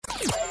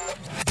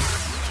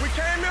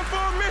came in for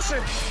a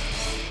mission.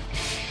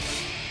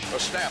 The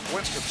snap.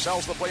 Winston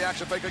sells the play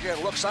action fake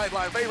again. Look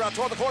sideline. Bay route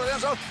toward the corner of the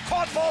end zone.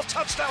 Caught ball.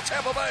 Touchdown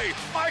Tampa Bay.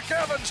 Mike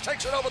Evans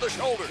takes it over the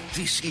shoulder.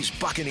 This is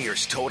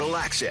Buccaneers Total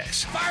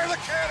Access. Fire the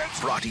cannons.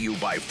 Brought to you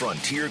by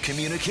Frontier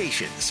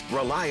Communications.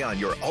 Rely on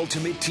your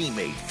ultimate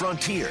teammate,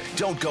 Frontier.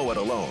 Don't go it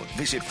alone.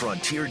 Visit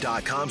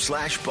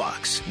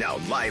frontier.com/Bucs. Now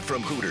live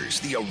from Hooters,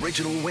 the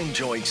original wing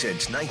joint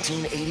since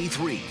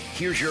 1983.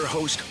 Here's your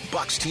host,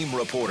 Bucs team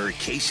reporter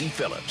Casey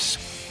Phillips.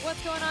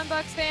 What's going on,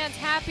 Bucs fans?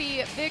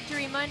 Happy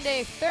Victory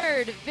Monday,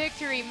 third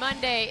Victory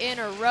Monday in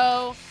a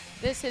row.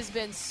 This has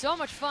been so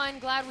much fun.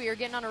 Glad we are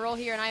getting on a roll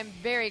here, and I am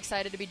very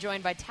excited to be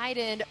joined by tight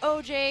end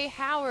O.J.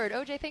 Howard.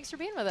 O.J., thanks for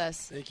being with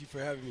us. Thank you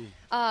for having me.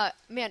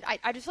 Man,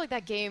 I just feel like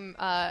that game,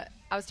 I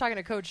was talking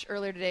to Coach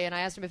earlier today, and I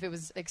asked him if it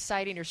was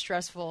exciting or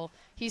stressful.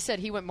 He said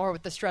he went more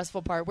with the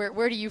stressful part.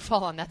 Where do you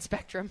fall on that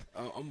spectrum?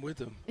 I'm with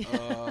him.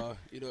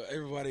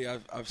 Everybody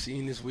I've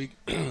seen this week,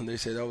 they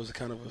said that was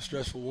kind of a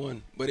stressful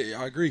one. But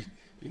I agree.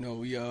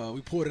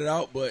 We pulled it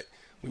out, but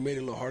we made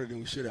it a little harder than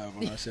we should have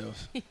on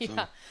ourselves.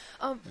 Yeah.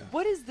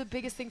 What is the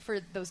biggest thing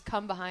for those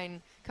come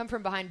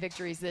from behind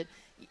victories that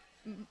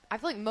I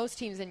feel like most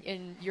teams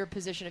in your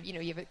position of, you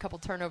have a couple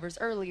turnovers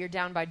early, you're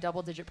down by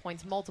double-digit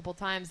points multiple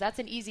times. That's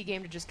an easy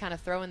game to just kind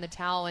of throw in the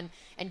towel and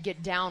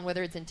get down,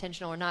 whether it's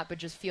intentional or not, but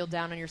just feel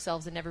down on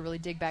yourselves and never really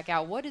dig back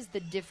out. What is the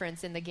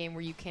difference in the game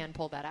where you can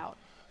pull that out?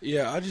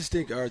 Yeah, I just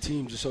think our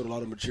team just showed a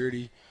lot of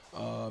maturity.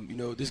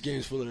 This game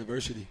is full of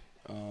adversity.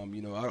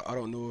 I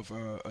don't know if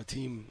a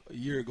team a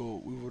year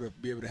ago we would have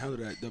been able to handle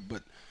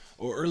that,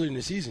 or earlier in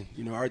the season,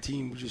 our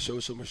team just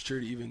showed so much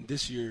maturity. Even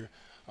this year,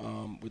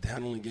 with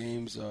handling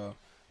games,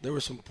 there were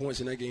some points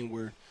in that game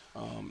where,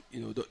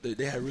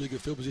 they had really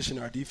good field position.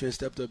 Our defense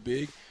stepped up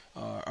big.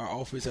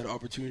 Our offense had an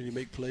opportunity to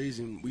make plays,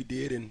 and we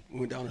did, and we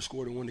went down and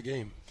scored and won the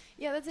game.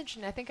 Yeah, that's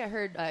interesting. I think I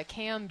heard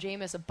Cam,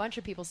 Jameis, a bunch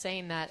of people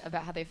saying that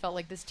about how they felt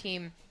like this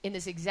team in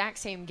this exact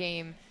same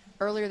game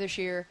earlier this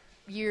year,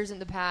 years in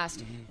the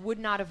past, would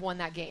not have won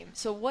that game.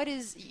 So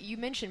you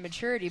mentioned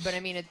maturity, but I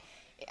mean,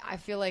 I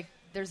feel like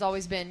there's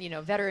always been,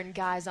 veteran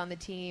guys on the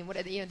team,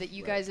 that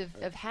you guys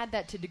have had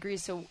that to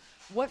degrees. So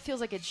what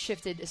feels like it's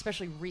shifted,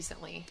 especially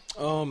recently?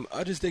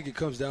 I just think it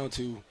comes down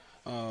to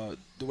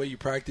the way you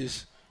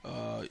practice,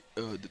 the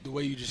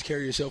way you just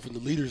carry yourself, and the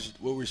leaders,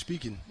 what we're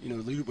speaking,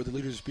 what the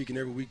leaders are speaking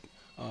every week.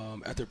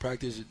 After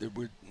practice,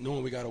 we're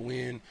knowing we got to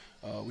win.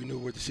 We knew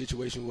what the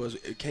situation was.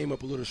 It came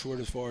up a little short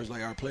as far as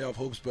like our playoff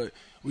hopes, but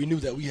we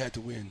knew that we had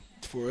to win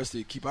for us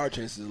to keep our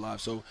chances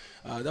alive. So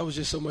that was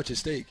just so much at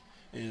stake,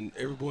 and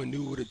everyone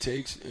knew what it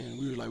takes. And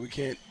we were like, we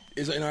can't.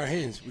 It's in our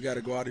hands. We got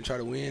to go out and try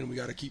to win. We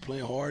got to keep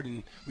playing hard,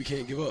 and we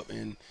can't give up.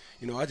 And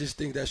I just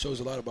think that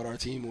shows a lot about our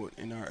team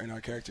and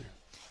our character.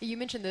 You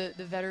mentioned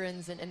the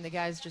veterans and the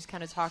guys just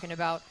kind of talking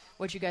about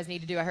what you guys need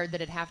to do. I heard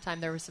that at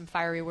halftime there were some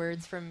fiery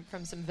words from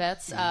some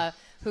vets.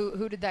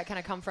 Who did that kind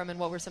of come from, and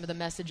what were some of the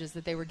messages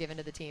that they were giving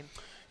to the team?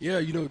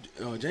 Yeah,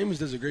 Jameis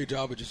does a great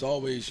job of just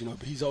always,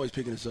 he's always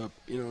picking us up.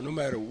 No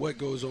matter what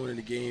goes on in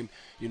the game,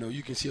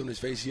 you can see on his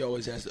face he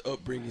always has the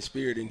upbringing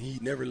spirit, and he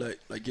never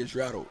gets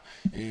rattled.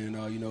 And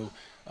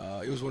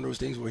it was one of those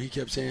things where he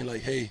kept saying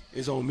like, "Hey,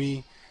 it's on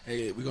me.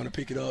 Hey, we're gonna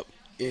pick it up."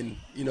 And,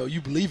 you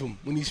believe him.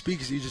 When he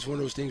speaks, he's just one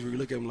of those things where you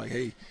look at him like,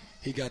 hey,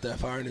 he got that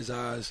fire in his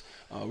eyes.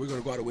 We're going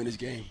to go out and win this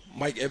game.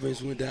 Mike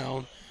Evans went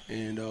down,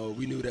 and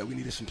we knew that we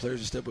needed some players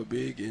to step up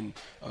big, and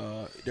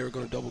they were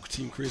going to double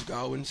team Chris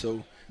Godwin.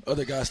 So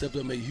other guys stepped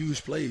up and made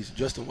huge plays.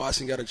 Justin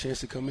Watson got a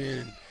chance to come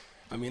in.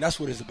 I mean, that's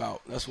what it's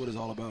about. That's what it's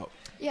all about.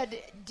 Yeah,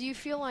 do you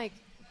feel like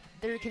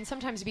there can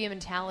sometimes be a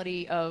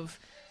mentality of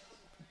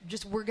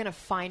just we're going to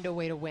find a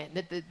way to win,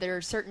 that there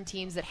are certain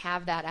teams that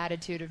have that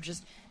attitude of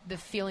just the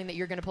feeling that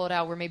you're going to pull it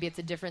out, where maybe it's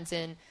a difference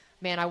in,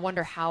 man, I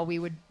wonder how we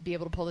would be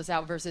able to pull this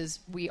out versus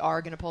we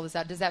are going to pull this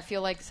out. Does that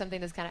feel like something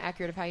that's kind of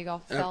accurate of how you all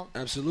felt?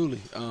 Absolutely.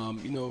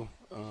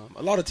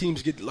 A lot of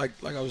teams get, like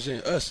I was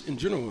saying, us in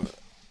general,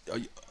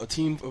 a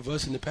team of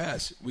us in the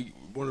past,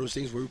 one of those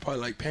things where we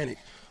probably like panic.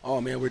 Oh,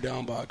 man, we're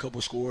down by a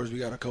couple scores. We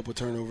got a couple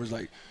turnovers.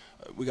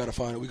 We got to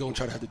find it. We're going to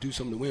try to have to do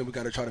something to win. We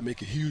got to try to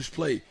make a huge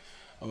play.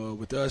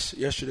 With us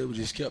yesterday, we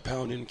just kept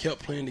pounding, kept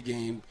playing the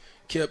game,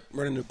 kept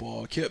running the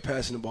ball, kept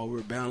passing the ball. We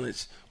were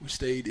balanced. We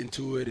stayed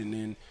into it, and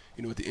then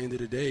at the end of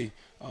the day,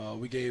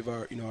 we gave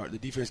the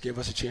defense gave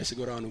us a chance to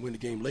go down and win the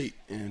game late,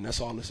 and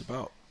that's all it's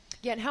about.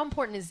 Yeah, and how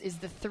important is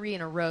the 3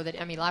 in a row?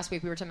 Last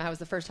week we were talking about how it was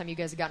the first time you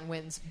guys had gotten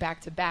wins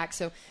back to back.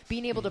 So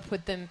being able to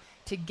put them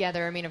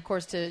together, of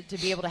course, to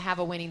be able to have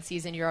a winning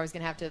season, you're always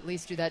going to have to at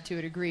least do that to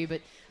a degree.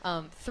 But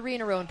 3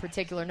 in a row in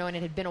particular, knowing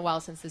it had been a while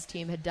since this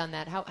team had done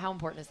that, how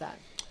important is that?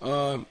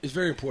 It's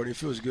very important. It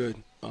feels good.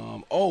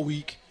 All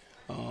week,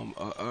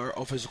 our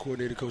offensive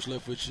coordinator, Coach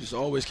Leftwich, has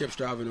always kept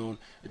striving on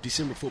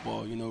December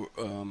football.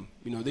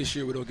 This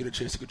year we don't get a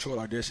chance to control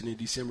our destiny in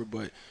December,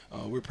 but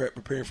we're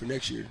preparing for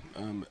next year.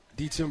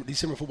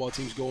 December football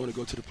teams go on to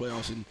go to the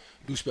playoffs and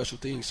do special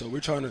things. So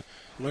we're trying to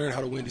learn how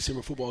to win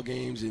December football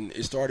games, and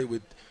it started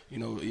with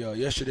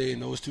yesterday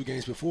and those 2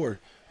 games before.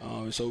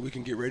 So we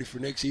can get ready for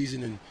next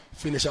season and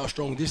finish out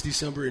strong this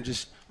December and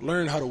just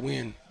learn how to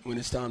win when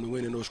it's time to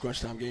win in those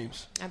crunch time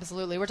games.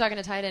 Absolutely. We're talking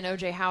to tight end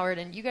O.J. Howard,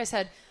 and you guys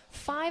had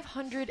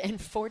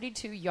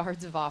 542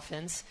 yards of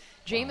offense.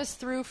 Jameis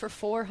threw for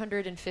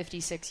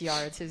 456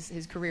 yards,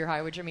 his career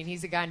high, which, I mean,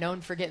 he's a guy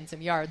known for getting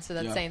some yards, so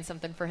that's saying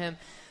something for him.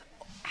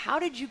 How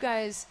did you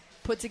guys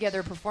put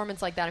together a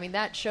performance like that? I mean,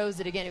 that shows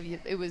that, again,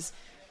 it was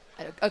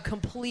a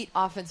complete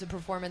offensive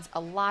performance,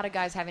 a lot of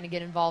guys having to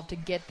get involved to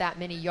get that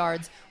many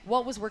yards.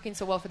 What was working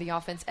so well for the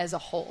offense as a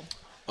whole?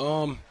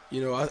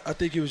 I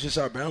think it was just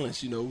our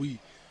balance. We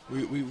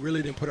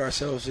really didn't put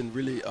ourselves in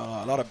really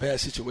a lot of bad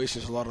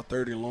situations, a lot of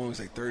 30 and longs,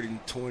 like 30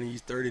 and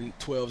 20s, 30 and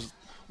 12s,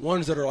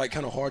 ones that are like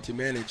kind of hard to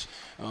manage.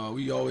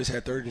 We always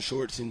had 30 and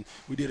shorts, and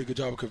we did a good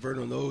job of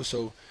converting on those.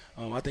 So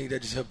I think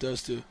that just helped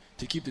us to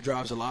keep the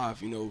drives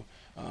alive.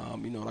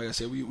 Like I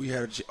said, we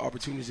had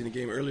opportunities in the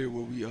game earlier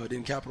where we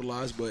didn't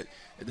capitalize, but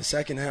at the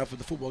second half of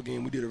the football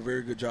game, we did a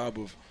very good job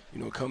of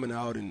coming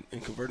out and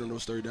converting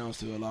those third downs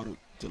to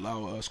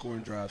allow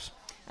scoring drives.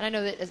 And I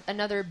know that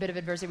another bit of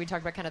adversity, we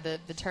talked about kind of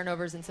the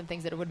turnovers and some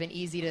things that it would have been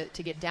easy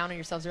to get down on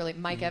yourselves early.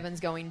 Mike Evans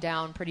going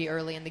down pretty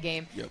early in the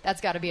game. Yep. That's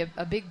got to be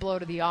a big blow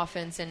to the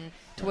offense and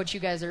to what you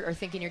guys are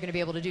thinking you're going to be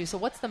able to do. So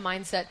what's the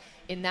mindset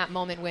in that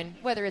moment when,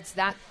 whether it's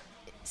that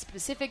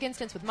specific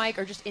instance with Mike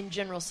or just in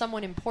general,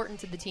 someone important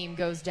to the team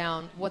goes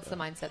down, what's the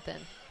mindset then?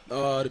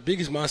 The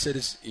biggest mindset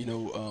is,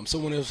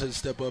 someone else has to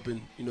step up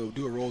and,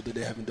 do a role that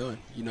they haven't done.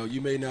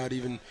 You may not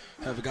even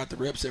have got the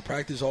reps at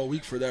practice all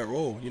week for that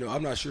role.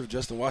 I'm not sure if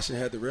Justin Watson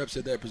had the reps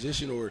at that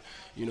position or,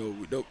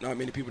 not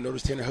many people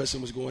noticed Tanner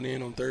Hudson was going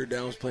in on third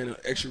downs playing an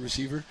extra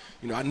receiver.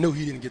 I know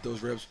he didn't get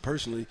those reps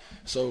personally.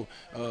 So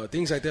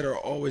things like that are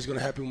always going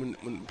to happen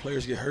when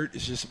players get hurt.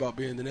 It's just about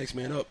being the next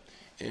man up.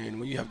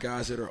 And when you have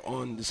guys that are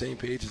on the same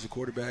page as a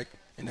quarterback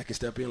and that can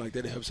step in like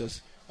that, it helps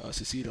us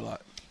succeed a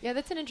lot. Yeah,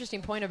 that's an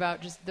interesting point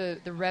about just the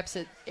reps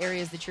at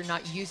areas that you're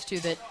not used to.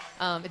 That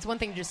it's one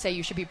thing to just say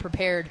you should be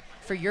prepared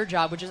for your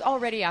job, which is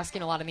already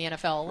asking a lot in the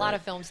NFL, a lot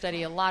of film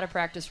study, a lot of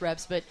practice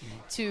reps. But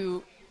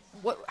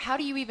how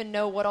do you even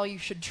know what all you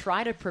should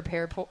try to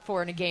prepare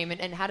for in a game,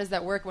 and how does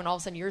that work when all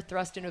of a sudden you're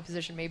thrust into a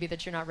position maybe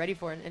that you're not ready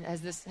for? And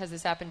has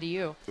this happened to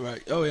you?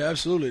 Right. Oh yeah,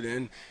 absolutely.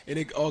 And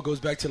it all goes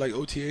back to like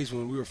OTAs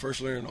when we were first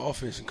learning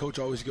offense, and coach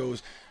always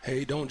goes,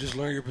 "Hey, don't just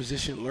learn your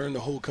position, learn the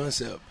whole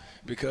concept."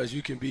 Because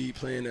you can be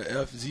playing a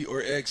F, Z,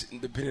 or X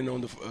depending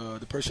on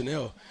the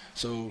personnel.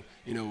 So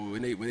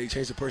when they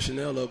changed the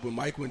personnel up, when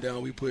Mike went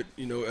down, we put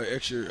an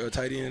extra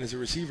tight end as a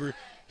receiver.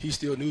 He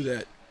still knew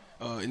that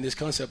in this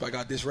concept I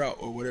got this route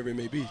or whatever it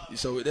may be.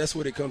 So that's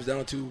what it comes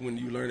down to when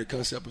you learn the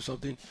concept of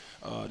something.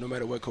 No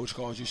matter what coach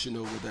calls, you should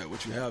know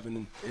what you have.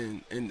 And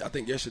I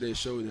think yesterday it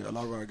showed that a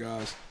lot of our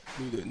guys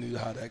knew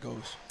how that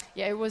goes.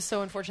 Yeah, it was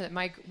so unfortunate that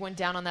Mike went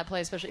down on that play,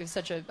 especially it was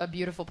such a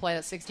beautiful play,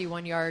 that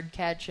 61-yard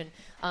catch. And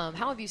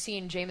how have you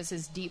seen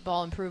Jameis's deep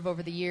ball improve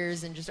over the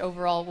years, and just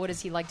overall, what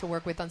does he like to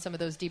work with on some of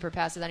those deeper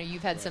passes? I know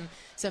you've had some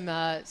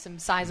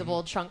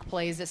sizable chunk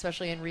plays,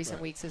 especially in recent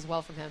weeks as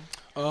well from him.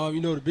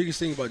 The biggest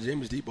thing about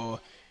Jameis' deep ball,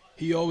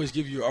 he always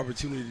gives you an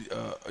opportunity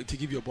to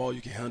give you a ball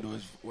you can handle.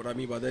 What I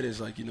mean by that is,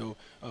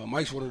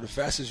 Mike's one of the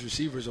fastest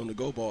receivers on the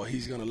go ball.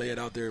 He's going to lay it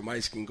out there, and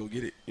Mike can go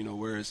get it,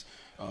 whereas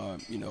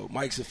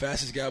Mike's the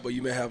fastest guy, but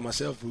you may have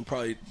myself who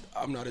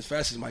I'm not as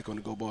fast as Mike on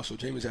the go ball, so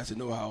Jameis has to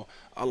know how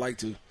I like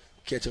to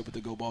catch up with the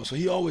go ball. So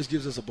he always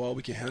gives us a ball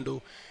we can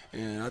handle,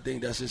 and I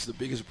think that's just the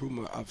biggest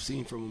improvement I've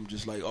seen from him,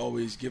 just like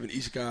always giving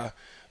each guy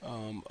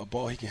a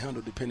ball he can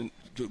handle,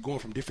 going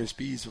from different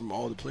speeds from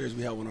all the players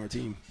we have on our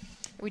team.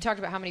 We talked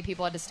about how many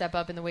people had to step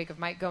up in the wake of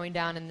Mike going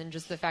down, and then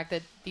just the fact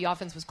that the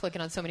offense was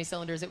clicking on so many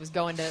cylinders. It was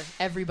going to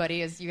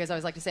everybody, as you guys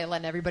always like to say,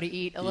 letting everybody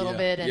eat a little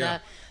bit.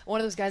 And one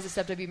of those guys that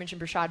stepped up, you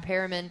mentioned Brashad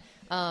Perriman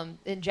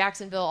in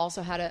Jacksonville,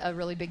 also had a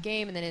really big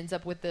game, and then ends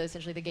up with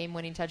essentially the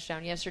game-winning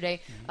touchdown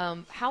yesterday.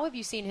 How have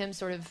you seen him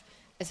sort of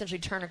essentially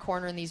turn a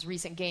corner in these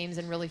recent games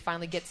and really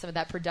finally get some of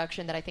that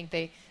production that I think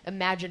they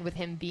imagined with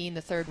him being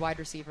the third wide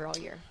receiver all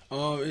year?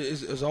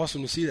 It's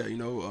awesome to see that.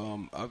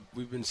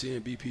 We've been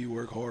seeing BP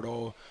work hard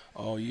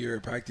all year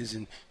at practice,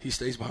 and he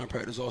stays behind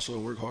practice also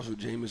and work hard with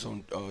Jameis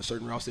on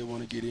certain routes they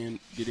want to get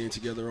in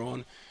together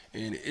on.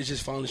 And it's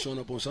just finally showing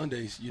up on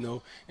Sundays,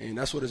 and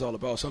that's what it's all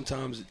about.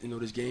 Sometimes,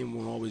 this game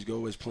won't always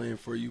go as planned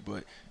for you,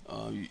 but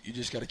you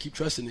just got to keep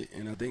trusting it.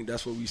 And I think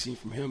that's what we've seen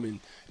from him, and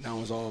now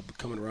it's all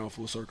coming around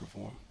full circle for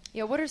him.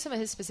 Yeah, what are some of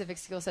his specific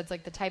skill sets,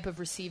 like the type of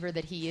receiver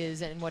that he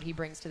is and what he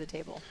brings to the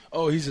table?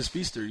 Oh, he's a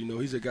speedster.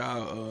 He's a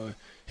guy,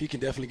 he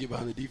can definitely get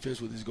behind the defense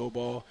with his go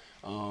ball.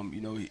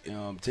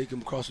 Take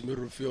him across the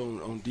middle of the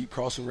field on deep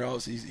crossing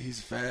routes. He's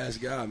a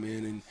fast guy,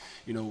 man.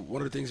 And,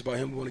 one of the things about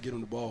him, we want to get him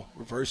the ball.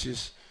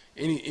 Reverses.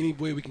 Any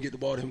way we can get the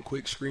ball to him,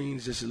 quick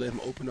screens, just to let him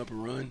open up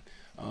and run.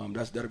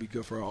 that'll be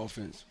good for our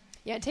offense.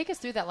 Yeah, take us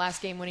through that last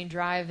game-winning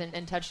drive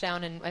and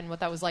touchdown and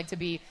what that was like to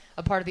be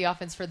a part of the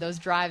offense for those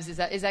drives. Is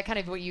that kind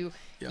of what you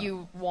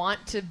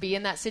want to be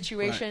in that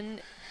situation?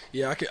 Right.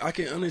 Yeah, I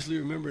can honestly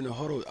remember in the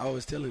huddle, I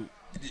was telling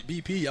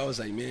BP, I was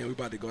like, man, we're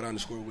about to go down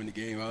and score and win the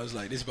game. I was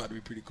like, this is about to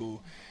be pretty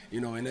cool,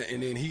 and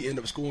then he ended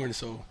up scoring,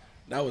 so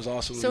that was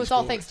awesome. So it's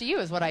all thanks to you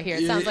is what I hear.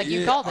 It sounds like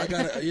you called it.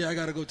 I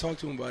got to go talk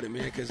to him about it,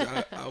 man, because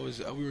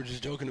we were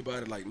just joking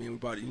about it, like, man,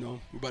 we're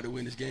about to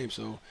win this game.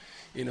 So,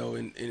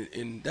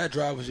 and that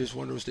drive was just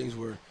one of those things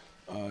where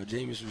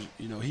Jameis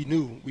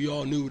was, we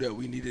all knew that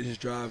we needed his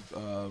drive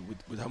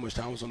with how much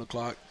time was on the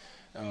clock.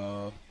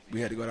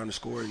 We had to go down and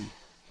score, and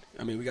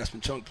we got some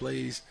chunk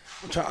plays.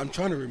 I'm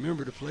trying to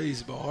remember the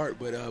plays by heart,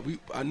 but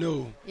I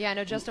know. Yeah, I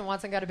know Justin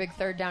Watson got a big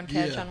third down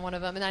catch on one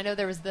of them, and I know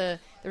there was the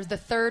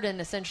third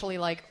and essentially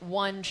like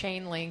one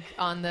chain link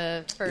on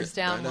the first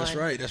down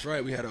line. That's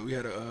right. We had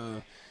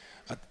a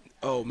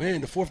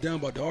the fourth down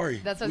by Dari.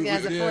 That's what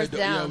the fourth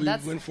down. Yeah,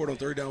 we went for it on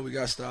third down. We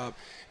got stopped,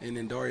 and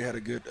then Dari had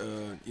a good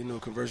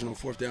conversion on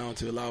fourth down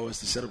to allow us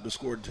to set up the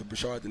score to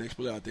Bashard the next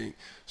play, I think.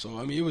 So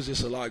it was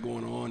just a lot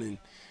going on, and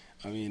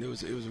it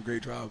was a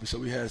great drive. So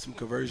we had some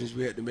conversions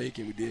we had to make,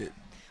 and we did.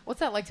 What's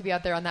that like to be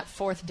out there on that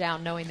fourth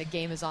down knowing the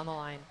game is on the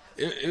line?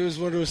 It was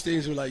one of those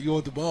things where, like, you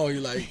want the ball,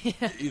 you're like,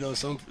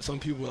 some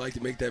people like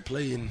to make that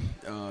play, and,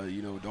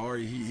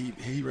 Dari,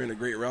 he ran a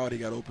great route. He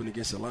got open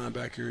against the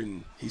linebacker,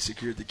 and he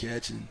secured the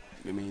catch, and,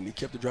 he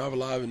kept the drive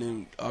alive, and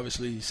then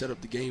obviously he set up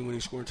the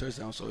game-winning scoring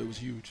touchdown, so it was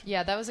huge.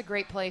 Yeah, that was a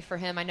great play for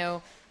him. I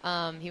know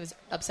he was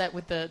upset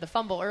with the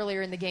fumble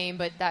earlier in the game,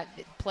 but that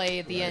play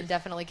at the end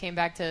definitely came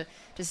back to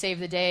save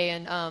the day.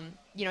 And,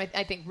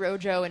 I think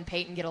Rojo and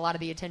Peyton get a lot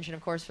of the attention,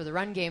 of course, for the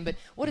run game. But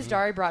what has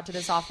Dari brought to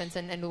this offense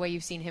and the way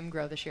you've seen him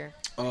grow this year?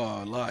 A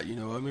lot. I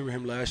remember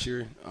him last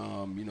year.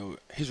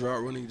 His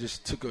route running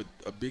just took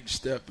a big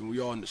step, and we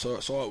all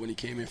saw it when he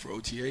came in for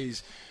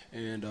OTAs.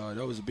 And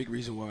that was a big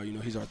reason why,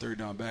 he's our third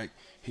down back.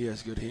 He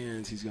has good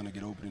hands. He's going to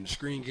get open in the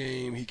screen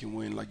game. He can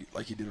win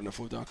like he did on the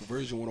fourth down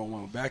conversion,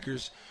 one-on-one with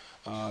backers.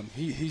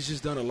 He's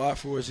just done a lot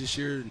for us this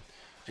year,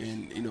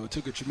 and it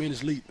took a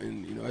tremendous leap.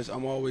 And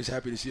I'm always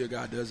happy to see a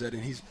guy does that.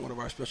 And he's one of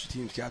our special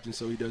teams captains,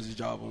 so he does his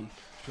job on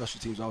special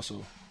teams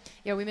also.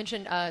 Yeah, we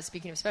mentioned,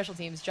 speaking of special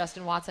teams,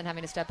 Justin Watson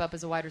having to step up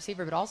as a wide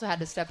receiver, but also had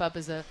to step up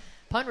as a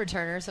punt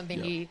returner,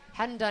 something he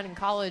hadn't done in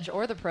college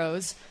or the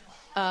pros.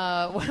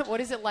 What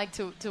is it like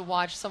to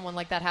watch someone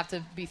like that have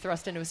to be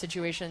thrust into a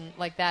situation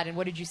like that? And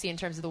what did you see in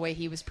terms of the way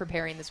he was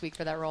preparing this week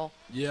for that role?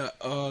 Yeah,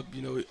 I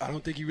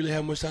don't think he really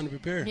had much time to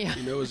prepare. Yeah.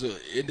 It was an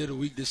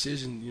end-of-the-week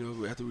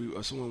decision, after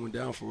someone went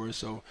down for us.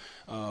 So,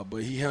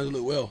 but he handled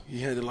it well.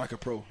 He handled it like a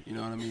pro. You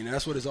know what I mean?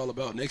 That's what it's all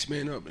about. Next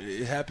man up.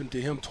 It happened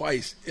to him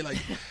twice.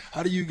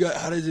 How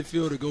does it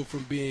feel to go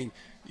from being,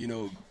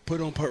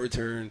 put on punt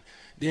return,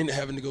 then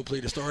having to go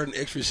play the starting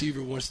X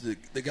receiver once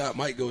the guy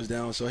Mike goes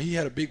down? So he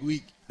had a big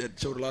week that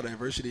showed a lot of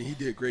adversity, and he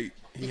did great.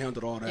 He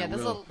handled all that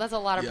well. That's a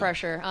lot of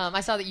pressure.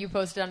 I saw that you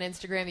posted on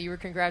Instagram that you were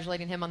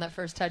congratulating him on that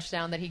first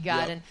touchdown that he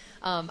got, and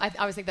I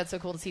always think that's so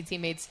cool to see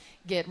teammates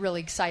get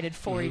really excited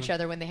for each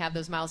other when they have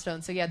those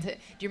milestones. So, do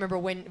you remember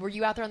were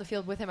you out there on the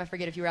field with him? I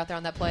forget if you were out there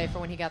on that play for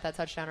when he got that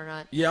touchdown or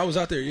not. Yeah, I was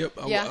out there, yep.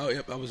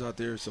 I was out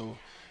there, so...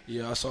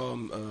 Yeah, I saw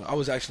him. I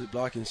was actually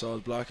blocking, so I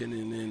was blocking,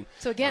 and then.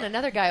 So again,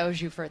 another guy owes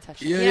you for a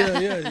touchdown.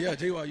 Yeah.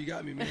 J-Wall, you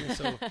got me, man.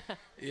 So,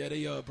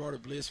 they brought a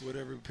blitz,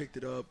 whatever, picked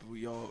it up.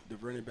 The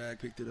running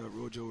back picked it up.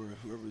 Rojo or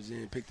whoever was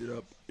in picked it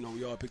up.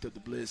 We all picked up the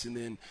blitz, and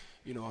then,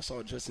 I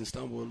saw Justin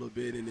stumble a little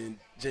bit, and then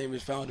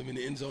Jameis found him in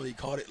the end zone. He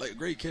caught it like a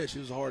great catch. It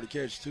was hard to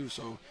catch too.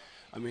 So,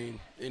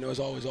 it's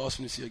always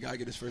awesome to see a guy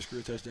get his first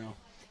career touchdown.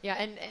 Yeah,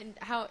 and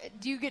how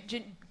do you get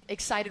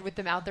excited with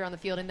them out there on the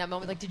field in that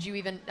moment? Like, did you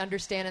even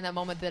understand in that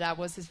moment that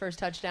was his first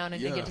touchdown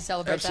and get to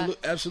celebrate that?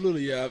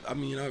 Absolutely, yeah.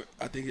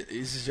 I think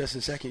this is just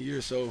in second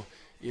year, so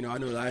I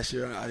know last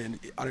year I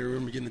didn't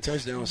remember getting a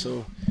touchdown.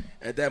 So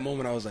at that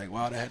moment I was like,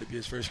 wow, that had to be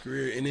his first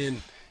career. And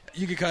then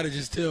you could kind of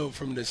just tell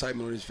from the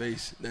excitement on his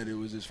face that it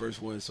was his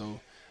first one. So.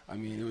 I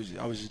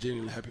was just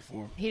genuinely happy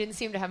for him. He didn't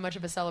seem to have much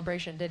of a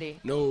celebration, did he?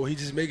 No, he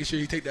just making sure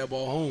he take that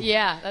ball home.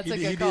 Yeah, that's a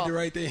good call. He did the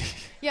right thing.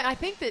 Yeah, I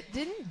think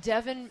didn't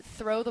Devin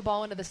throw the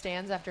ball into the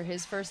stands after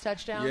his first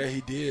touchdown? Yeah,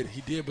 he did,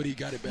 but he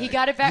got it back. He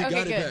got it back? He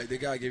got it back. The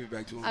guy gave it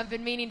back to him. I've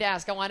been meaning to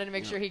ask. I wanted to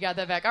make sure he got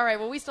that back. All right,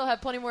 well, we still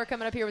have plenty more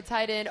coming up here with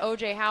tight end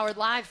O.J. Howard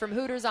live from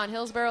Hooters on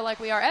Hillsborough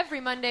like we are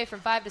every Monday from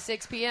 5 to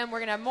 6 p.m. We're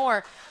going to have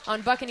more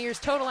on Buccaneers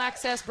Total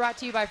Access brought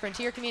to you by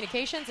Frontier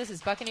Communications. This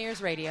is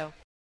Buccaneers Radio.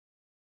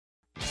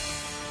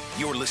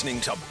 You're listening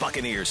to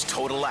Buccaneers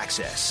Total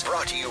Access,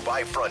 brought to you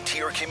by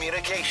Frontier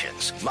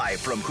Communications. Live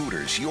from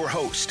Hooters, your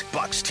host,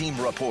 Bucs team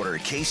reporter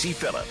Casey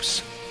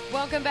Phillips.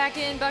 Welcome back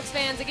in, Bucs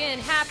fans. Again,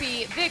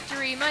 happy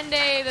Victory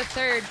Monday, the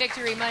third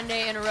Victory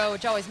Monday in a row,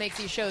 which always makes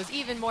these shows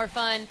even more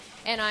fun.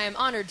 And I am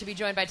honored to be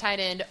joined by tight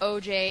end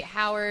O.J.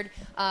 Howard.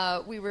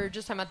 We were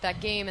just talking about that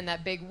game and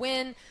that big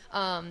win.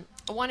 I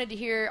wanted to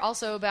hear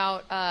also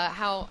about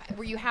how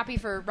were you happy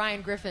for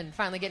Ryan Griffin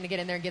finally getting to get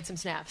in there and get some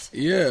snaps?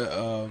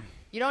 Yeah.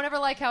 You don't ever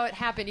like how it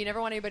happened. You never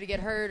want anybody to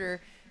get hurt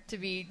or to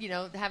be,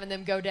 having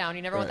them go down.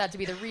 You never want that to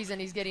be the reason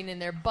he's getting in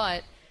there.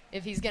 But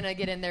if he's going to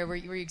get in there, were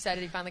you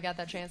excited he finally got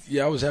that chance?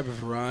 Yeah, I was happy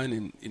for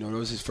Ryan, and that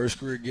was his first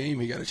career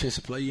game. He got a chance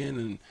to play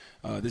in,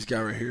 and this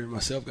guy right here,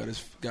 myself,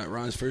 got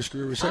Ryan's first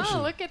career reception.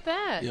 Oh, look at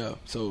that! Yeah,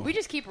 so we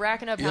just keep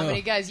racking up how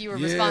many guys you were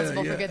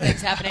responsible for good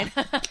things happening.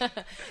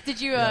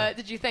 Did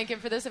you thank him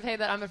for this? That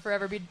I'm gonna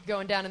forever be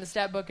going down in the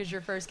stat book as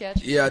your first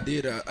catch? Yeah, I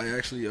did. I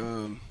actually.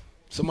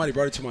 Somebody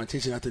brought it to my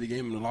attention after the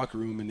game in the locker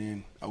room, and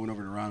then I went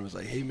over to Ron and was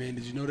like, "Hey, man,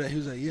 did you know that?" He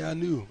was like, "Yeah, I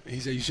knew." And he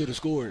said, "You should have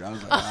scored." I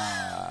was like,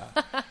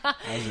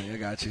 I was like, "I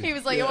got you." He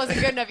was like, "It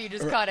wasn't good enough. You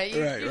just caught it.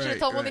 You should have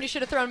told me. Then you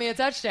should have thrown me a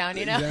touchdown."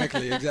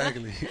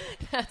 Exactly.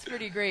 That's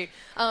pretty great.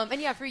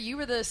 And for you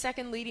were the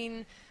second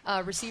leading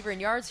receiver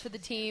in yards for the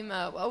team.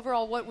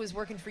 Overall, what was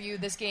working for you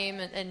this game,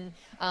 and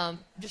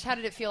just how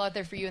did it feel out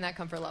there for you in that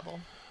comfort level?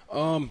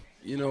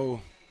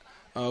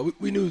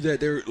 We knew that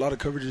there were a lot of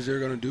coverages they were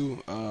going to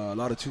do, a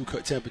lot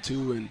of Tampa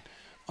 2, and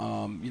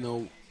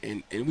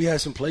and we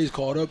had some plays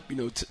called up,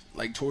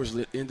 like towards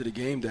the end of the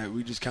game that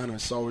we just kind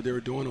of saw what they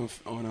were doing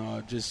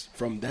on just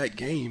from that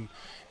game,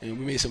 and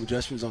we made some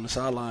adjustments on the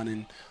sideline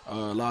and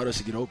allowed us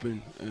to get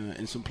open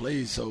in some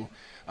plays. So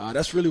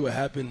that's really what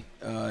happened,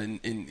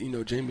 and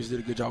James did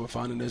a good job of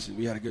finding us, and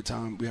we had a good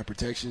time. We had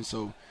protection,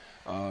 so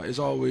as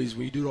always,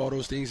 when you do all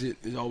those things,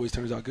 it always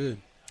turns out good.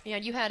 Yeah,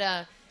 you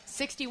had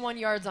 61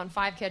 yards on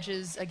 5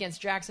 catches against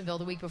Jacksonville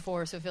the week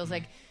before, so it feels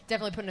like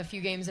definitely putting a few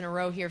games in a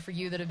row here for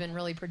you that have been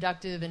really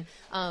productive. And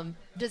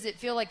does it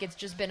feel like it's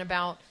just been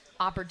about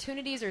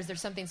opportunities, or is there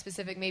something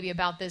specific maybe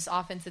about this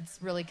offense that's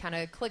really kind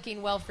of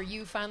clicking well for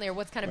you finally, or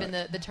what's kind of been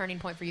the turning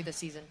point for you this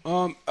season?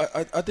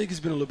 I think it's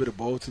been a little bit of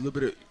both, a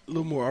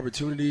little more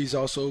opportunities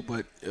also,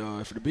 but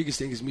for the biggest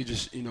thing is me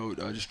just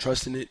just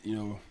trusting it,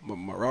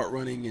 my route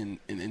running and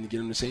getting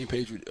on the same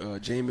page with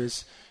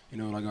Jameis.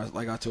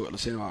 Like I told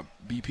about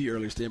BP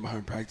earlier, staying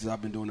behind practice.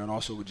 I've been doing that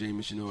also with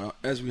Jameis,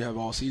 as we have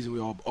all season, we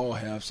all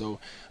have. So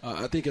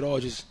I think it all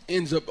just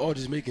ends up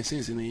just making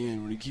sense in the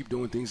end. When you keep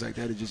doing things like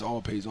that, it just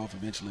all pays off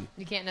eventually.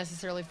 You can't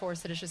necessarily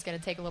force it. It's just going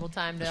to take a little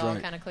time to all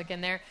kind of click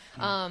in there.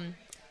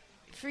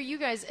 For you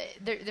guys,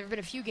 there have been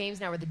a few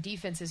games now where the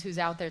defense is who's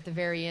out there at the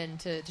very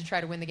end to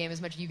try to win the game.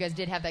 As much as you guys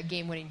did have that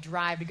game-winning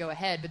drive to go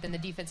ahead, but then the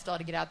defense still had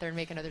to get out there and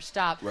make another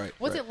stop.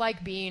 What's it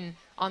like being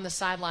on the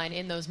sideline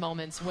in those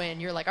moments when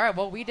you're like, all right,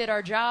 well, we did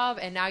our job,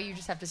 and now you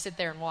just have to sit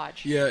there and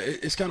watch? Yeah,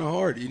 it's kind of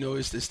hard.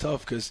 It's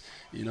tough because,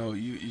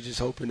 you're just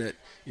hoping that,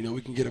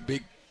 we can get a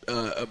big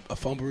a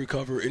fumble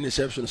recover,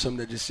 interception, or something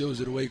that just seals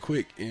it away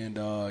quick. And,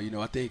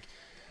 I think –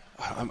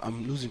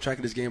 I'm losing track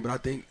of this game, but I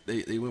think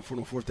they went for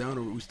the fourth down,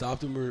 or we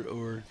stopped them,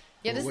 or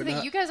yeah. This is the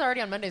thing. You guys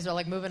already on Mondays are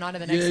like moving on to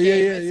the next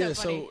game. It's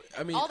so funny. So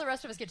I mean, all the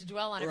rest of us get to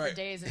dwell on it for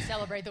days and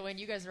celebrate the win.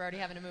 You guys are already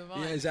having to move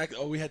on. Yeah, exactly.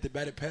 Oh, we had to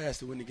bat it pass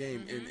to win the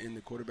game, and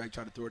the quarterback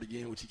tried to throw it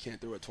again, which he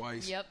can't throw it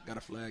twice. Yep. Got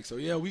a flag. So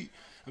yeah,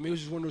 it was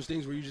just one of those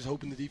things where you're just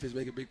hoping the defense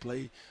make a big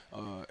play.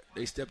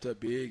 They stepped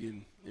up big,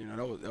 and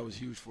that was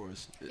huge for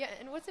us. Yeah,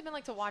 and what's it been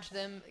like to watch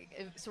them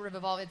sort of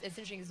evolve? It's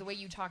interesting because the way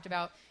you talked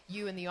about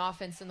you and the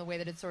offense and the way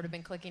that it's sort of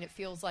been clicking, it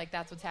feels like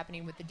that's what's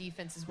happening with the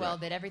defense as well,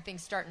 that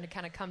everything's starting to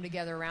kind of come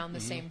together around the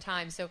same time.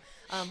 So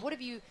what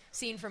have you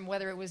seen from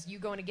whether it was you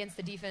going against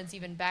the defense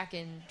even back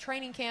in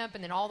training camp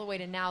and then all the way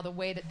to now, the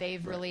way that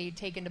they've really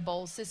taken to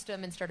Bowles'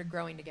 system and started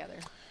growing together?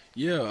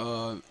 Yeah,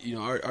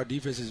 our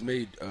defense has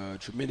made a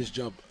tremendous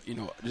jump.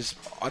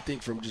 I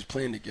think from just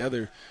playing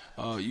together.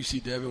 You see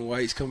Devin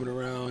White's coming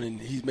around, and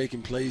he's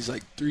making plays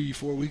like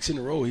 3-4 weeks in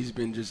a row.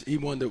 He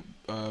won the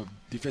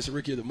Defensive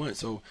Rookie of the Month.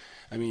 So,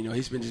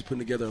 he's been just putting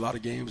together a lot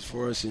of games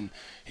for us, and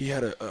he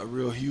had a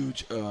real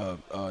huge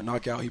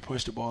knockout. He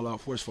punched the ball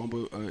out, forced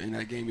fumble in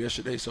that game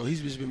yesterday. So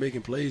he's just been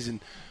making plays, and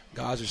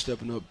guys are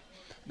stepping up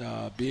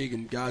big,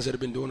 and guys that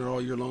have been doing it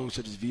all year long,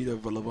 such as Vita,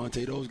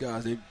 Levante, those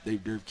guys, they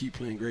keep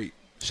playing great.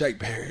 Shaq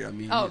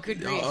Barrett, good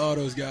grief. All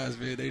those guys,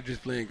 man, they're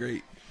just playing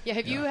great. Yeah,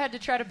 have you had to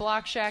try to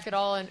block Shaq at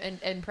all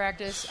in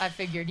practice? I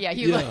figured, I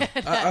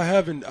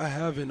haven't.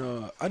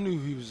 I knew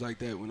he was like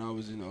that when I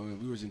was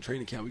we was in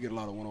training camp. We get a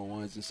lot of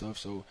one-on-ones and stuff,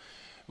 so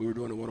we were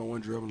doing a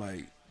one-on-one drill. I'm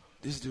like,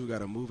 this dude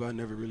got a move I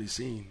never really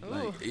seen. Ooh.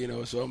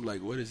 Like, so I'm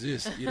like, what is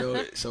this?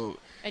 So.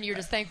 And you're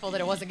just thankful that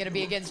it wasn't going to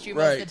be against you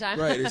most of the time.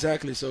 Right,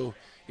 exactly. So.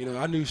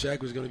 I knew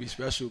Shaq was going to be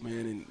special,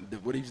 man,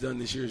 and what he's done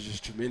this year is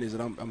just tremendous,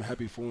 and I'm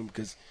happy for him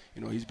because,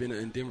 he's been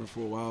in Denver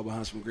for a while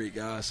behind some great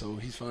guys, so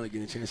he's finally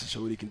getting a chance to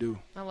show what he can do.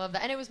 I love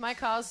that. And it was My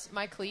Cause,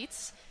 My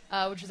Cleats,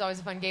 which is always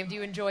a fun game. Do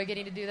you enjoy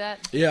getting to do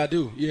that? Yeah, I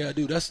do.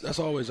 That's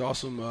always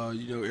awesome.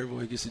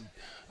 Everyone gets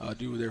to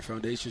do their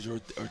foundations or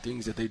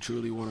things that they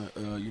truly want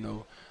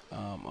to,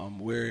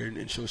 wear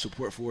and show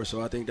support for.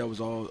 So I think that was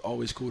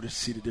always cool to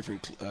see the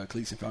different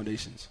cleats and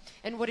foundations.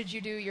 And what did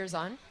you do yours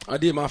on? I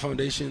did my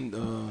foundation,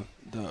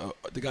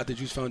 the Got the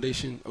Juice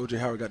Foundation. O.J.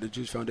 Howard Got the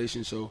Juice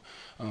Foundation. So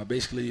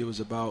basically it was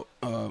about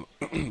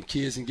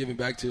kids and giving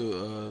back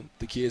to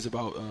the kids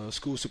about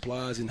school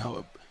supplies and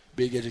how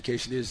big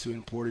education is to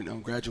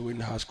important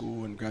graduating high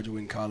school and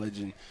graduating college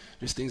and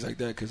just things like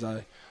that, because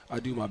I I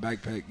do my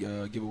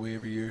backpack giveaway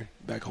every year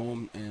back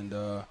home, and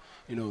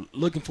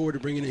looking forward to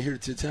bringing it here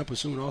to Tampa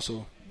soon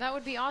also. That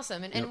would be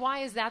awesome. And why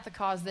is that the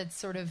cause that's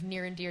sort of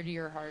near and dear to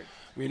your heart?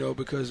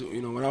 Because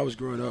when I was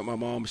growing up, my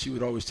mom, she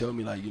would always tell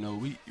me, like,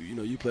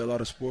 you play a lot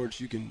of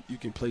sports, you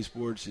can play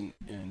sports and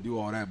do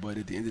all that, but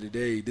at the end of the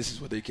day, this is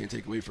what they can't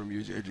take away from you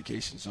is your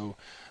education. So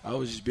I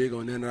was just big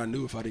on that, and I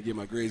knew if I didn't get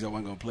my grades, I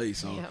wasn't going to play.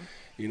 So,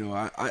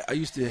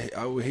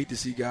 I would hate to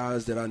see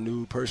guys that I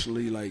knew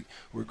personally, like,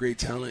 were great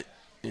talent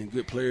and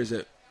good players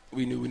that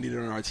we knew we needed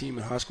on our team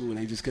in high school, and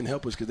they just couldn't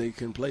help us because they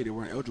couldn't play. They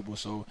weren't eligible.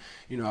 So,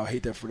 I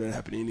hate that for that to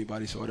happen to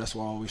anybody. So that's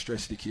why I always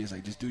stress to the kids,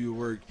 like, just do your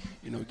work,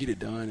 get it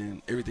done,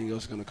 and everything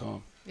else is going to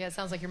come. Yeah, it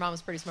sounds like your mom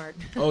was pretty smart.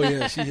 Oh,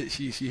 yeah,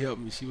 she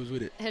helped me. She was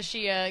with it. Has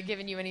she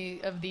given you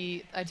any of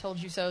the I told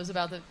you so's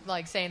about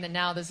saying that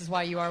now this is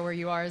why you are where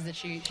you are? Is that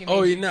she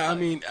oh, yeah, no,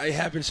 it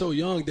happened so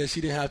young that she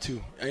didn't have to.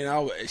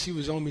 She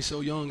was on me so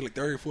young, like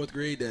third or fourth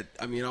grade, that,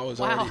 I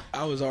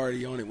was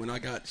already on it when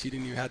she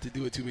didn't even have to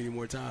do it too many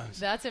more times.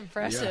 That's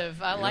impressive.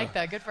 Yeah, I like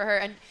that. Good for her.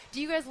 And do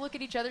you guys look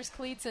at each other's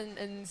cleats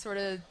and sort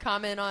of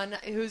comment on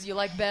whose you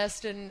like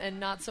best and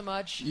not so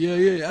much?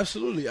 Yeah,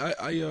 absolutely.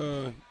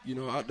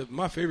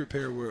 My favorite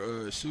pair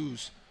were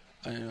Sue's.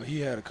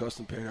 He had a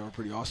custom pair that were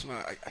pretty awesome.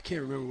 I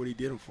can't remember what he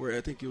did them for.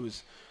 I think it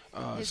was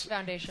his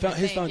foundation.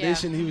 His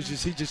foundation. Yeah.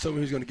 He just told me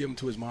he was going to give them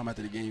to his mom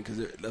after the game because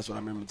that's what I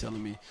remember him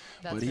telling me.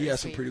 That's but he had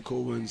some pretty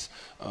cool ones.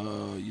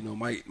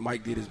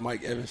 Mike did his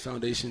Mike Evans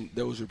foundation.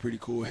 Those were pretty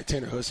cool.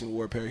 Tanner Hudson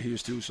wore a pair of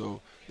his too,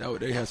 so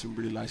they had some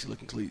really nice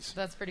looking cleats.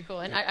 That's pretty cool.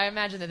 And I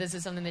imagine that this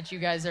is something that you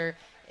guys are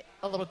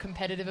a little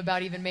competitive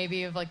about, even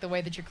maybe of like the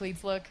way that your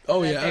cleats look.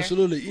 Oh yeah,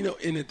 absolutely.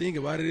 And the thing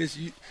about it is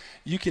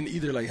you can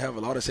either like have a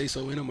lot of say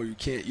so in them or you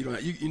can't.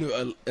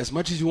 As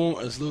much as you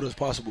want, as little as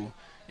possible.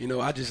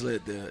 I just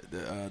let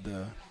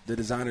the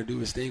designer do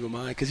his thing with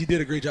mine because he did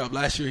a great job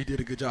last year. He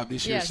did a good job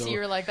this year. Yeah, so you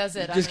were like, that's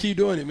it. Just keep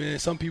doing it, man.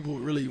 Some people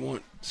really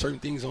want certain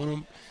things on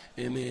them,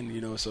 and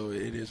then so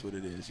it is what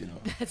it is.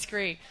 That's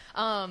great.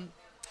 How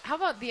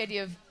about the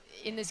idea of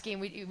in this game?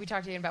 We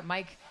talked again about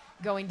Mike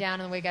going down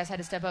and the way guys had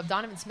to step up.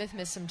 Donovan Smith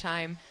missed some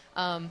time.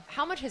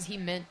 How much has he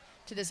meant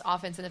to this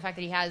offense and the fact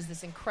that he has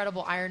this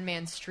incredible Iron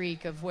Man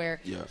streak of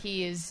where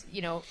he is,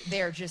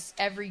 there just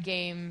every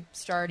game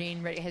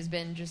starting has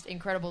been just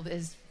incredible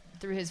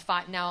through his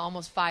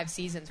almost 5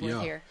 seasons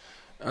worth here.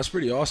 That's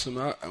pretty awesome.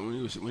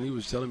 When he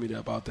was telling me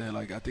about that,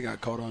 like I think I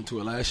caught on to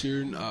it last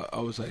year, and I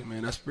was like,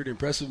 man, that's pretty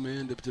impressive,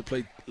 man, to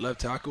play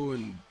left tackle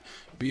and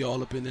be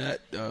all up in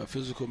that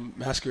physical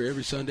massacre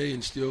every Sunday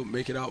and still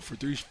make it out for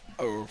 3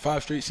 or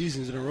 5 straight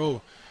seasons in a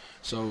row.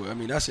 So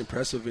that's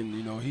impressive,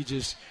 and he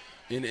just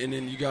and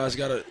then you guys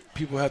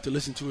people have to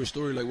listen to his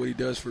story, like what he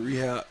does for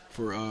rehab,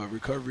 for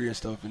recovery and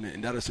stuff,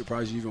 and that'll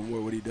surprise you even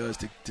more what he does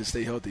to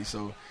stay healthy.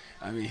 So.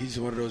 He's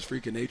one of those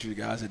freak of nature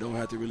guys that don't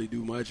have to really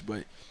do much,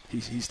 but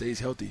he stays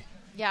healthy.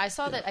 Yeah, I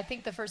saw that. I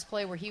think the first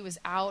play where he was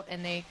out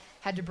and they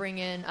had to bring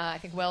in, I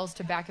think, Wells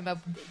to back him up,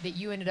 that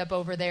you ended up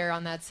over there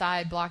on that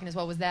side blocking as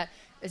well. Was that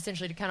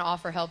essentially to kind of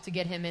offer help to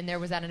get him in there?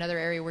 Was that another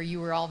area where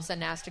you were all of a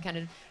sudden asked to kind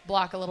of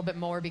block a little bit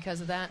more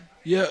because of that?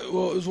 Yeah,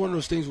 well, it was one of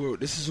those things where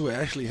this is what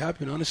actually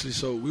happened, honestly.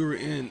 So we were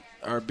in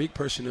our big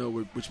personnel,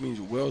 which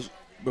means Wells –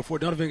 before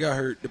Donovan got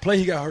hurt, the play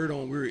he got hurt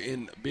on, we were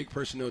in big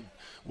personnel.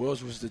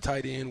 Wells was the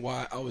tight end,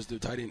 Y, I was the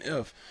tight end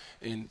F.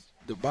 And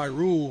by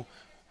rule,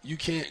 you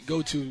can't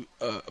go to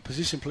a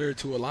position player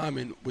to a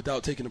lineman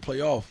without taking the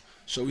play off.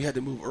 So we had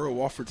to move Earl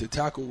Wofford to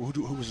tackle,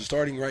 who was a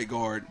starting right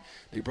guard.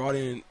 They brought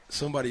in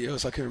somebody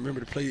else, I can't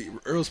remember, to play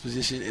Earl's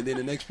position, and then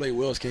the next play,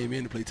 Wells came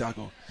in to play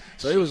tackle.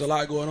 So it was a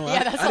lot going on.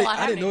 Yeah,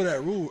 I didn't know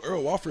that rule.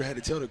 Earl Wofford had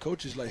to tell the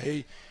coaches, like,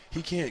 hey,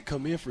 he can't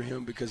come in for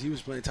him because he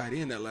was playing tight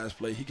end that last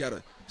play. He got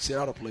to sit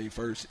out a play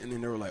first. And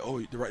then they were like,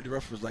 oh, the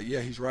ref was like, yeah,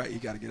 he's right. He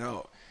got to get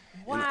out.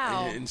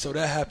 Wow. And so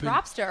that happened.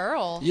 Props to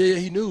Earl. Yeah,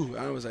 he knew.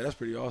 I was like, that's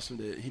pretty awesome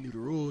that he knew the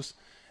rules.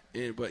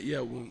 But, yeah,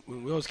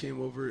 when Wells came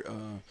over,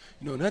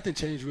 nothing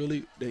changed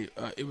really.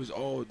 It was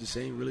all the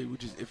same really.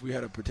 If we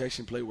had a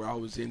protection play where I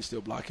was in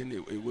still blocking,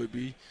 it would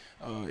be.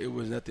 It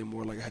was nothing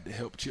more like I had to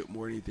help Chip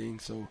more than anything.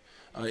 So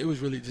it was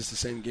really just the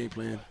same game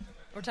plan.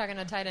 We're talking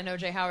to tight end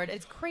O.J. Howard.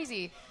 It's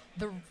crazy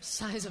the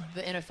size of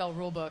the NFL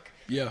rule book.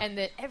 Yeah. And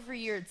that every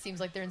year it seems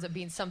like there ends up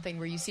being something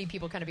where you see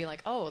people kind of be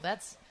like, oh,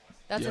 that's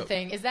a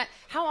thing.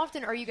 How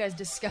often are you guys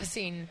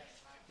discussing,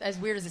 as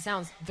weird as it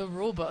sounds, the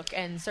rule book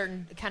and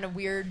certain kind of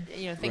weird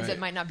things that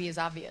might not be as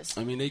obvious?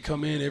 They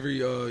come in every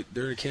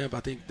during camp.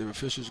 I think the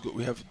officials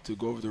we have to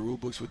go over the rule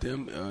books with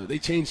them. They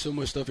change so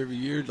much stuff every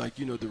year. Like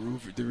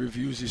the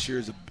reviews this year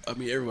is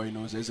everybody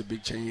knows there's a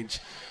big change.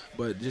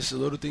 But just a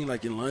little thing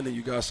like in London,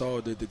 you guys saw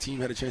that the team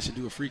had a chance to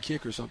do a free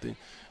kick or something,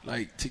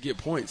 like to get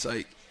points.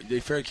 Like they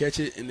fair catch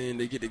it and then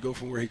they get to go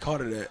from where he caught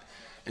it at.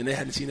 And they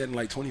hadn't seen that in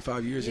like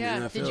 25 years in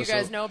the NFL. Did you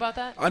guys know about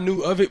that? I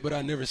knew of it, but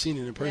I'd never seen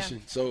it in person.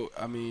 Yeah. So,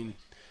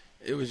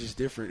 it was just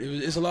different.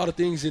 It's a lot of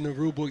things in the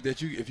rule book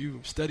that if you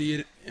study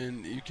it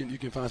and you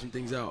can find some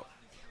things out.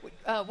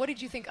 What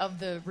did you think of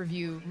the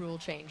review rule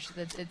change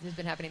that has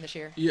been happening this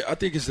year? Yeah, I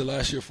think it's the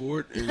last year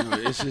for it. And,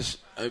 it's just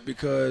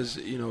because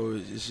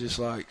it's just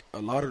like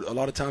a lot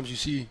of times you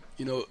see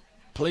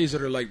plays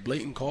that are like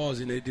blatant calls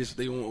and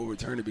they won't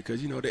overturn it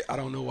because I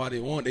don't know why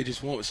they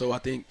just won't. So I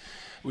think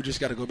we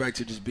just got to go back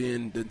to just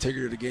being the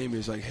integrity of the game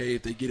is like, hey,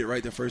 if they get it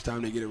right the first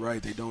time, they get it right.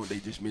 If they don't, they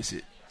just miss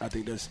it. I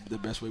think that's the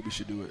best way we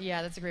should do it.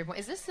 Yeah, that's a great point.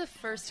 Is this the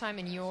first time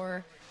in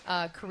your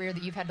career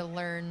that you've had to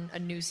learn a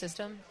new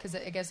system? Because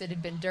I guess it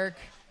had been Dirk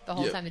the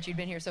whole time that you'd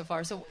been here so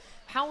far. So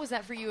how was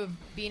that for you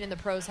of being in the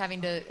pros, having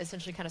to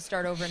essentially kind of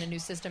start over in a new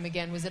system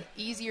again? Was it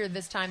easier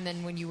this time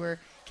than when you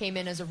came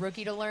in as a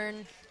rookie to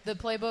learn the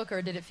playbook,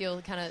 or did it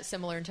feel kind of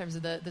similar in terms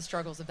of the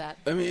struggles of that?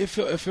 I mean, it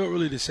felt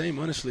really the same,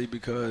 honestly,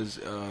 because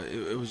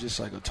it was just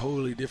like a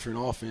totally different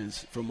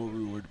offense from what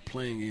we were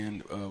playing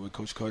in with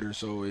Coach Cutter.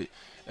 So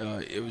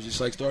it was just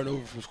like starting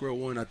over from square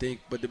one, I think.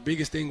 But the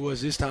biggest thing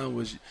was this time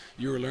was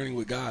you were learning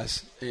with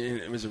guys.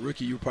 And as a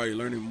rookie, you were probably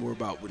learning more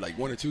about with like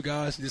one or two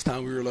guys. This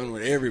time we were learning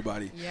with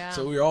everybody. Yeah.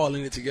 So we were all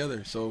in it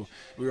together. So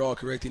we were all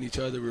correcting each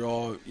other. We were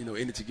all,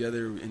 in it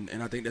together.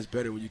 And I think that's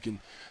better when you can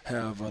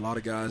have a lot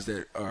of guys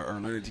that are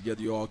learning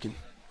together. You all can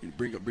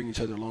bring each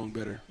other along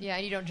better. Yeah,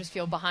 and you don't just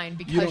feel behind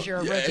because you're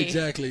a rookie.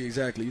 Exactly.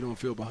 You don't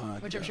feel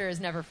behind. Which I'm sure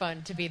is never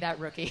fun to be that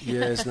rookie.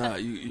 Yeah, it's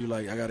not. You're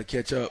like, I got to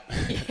catch up.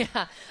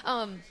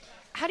 Yeah.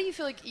 How do you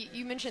feel like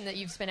you mentioned that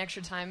you've spent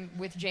extra time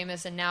with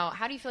Jameis, and now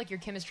how do you feel like your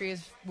chemistry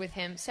is with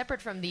him,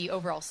 separate from the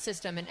overall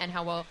system and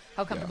how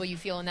comfortable you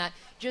feel in that?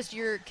 Just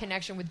your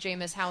connection with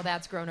Jameis, how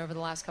that's grown over the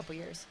last couple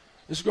years.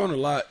 It's grown a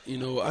lot.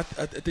 I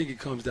think it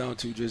comes down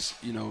to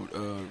just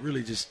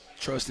really just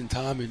trust and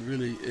time, and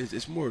really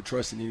it's more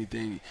trust than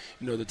anything.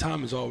 The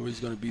time is always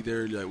going to be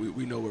there. Like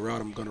we know what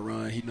route I'm going to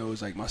run. He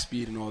knows like my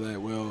speed and all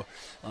that. Well,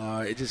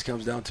 it just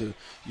comes down to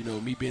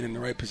me being in the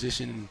right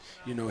position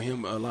and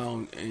him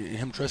allowing and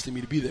him trusting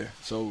me to be there.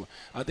 So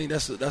I think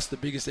that's the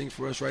biggest thing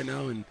for us right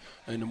now. And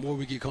the more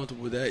we get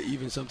comfortable with that,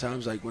 even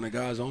sometimes like when a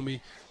guy's on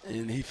me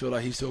and he feel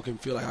like he still can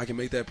feel like I can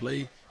make that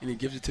play and he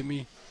gives it to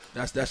me.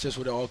 That's just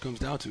what it all comes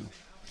down to.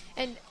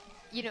 And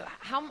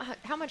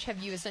how much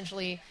have you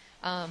essentially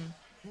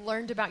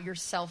learned about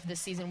yourself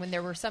this season when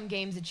there were some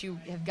games that you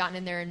have gotten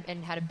in there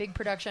and had a big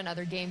production,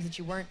 other games that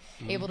you weren't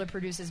able to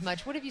produce as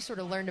much? What have you sort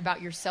of learned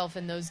about yourself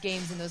in those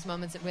games and those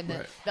moments when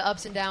the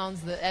ups and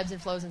downs, the ebbs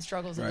and flows and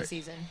struggles of the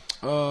season?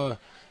 The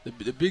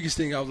biggest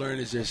thing I've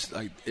learned is just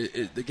like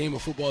the game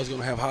of football is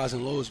going to have highs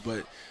and lows,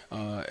 but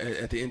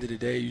at the end of the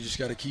day, you just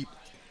got to keep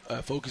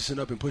focusing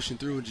up and pushing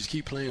through and just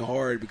keep playing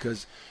hard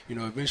because,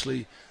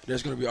 eventually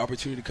there's going to be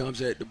opportunity comes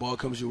that the ball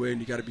comes your way and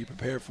you got to be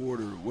prepared for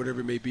it or whatever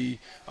it may be.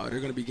 There are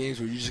going to be games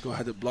where you're just going to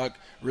have to block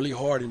really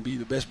hard and be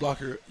the best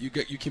blocker you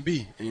can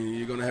be. And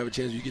you're going to have a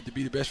chance you get to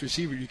be the best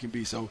receiver you can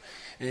be. So,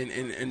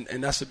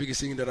 and that's the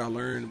biggest thing that I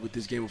learned with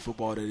this game of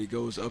football, that it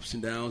goes ups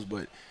and downs,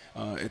 but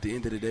at the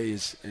end of the day,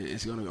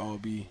 it's going to all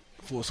be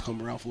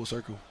come around full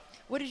circle.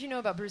 What did you know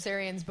about Bruce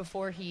Arians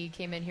before he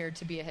came in here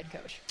to be a head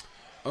coach?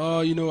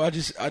 I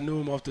knew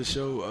him off the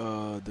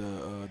show,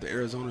 the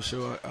Arizona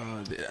show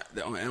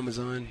on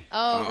Amazon.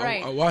 Oh,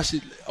 right. I watched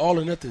it, All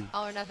or Nothing.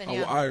 All or Nothing,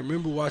 yeah. I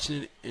remember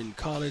watching it in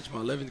college,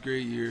 my 11th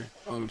grade year.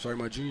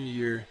 My junior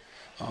year.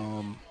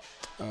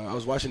 I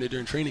was watching it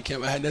during training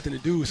camp. I had nothing to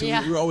do, so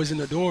we were always in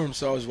the dorm.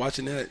 So I was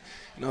watching that,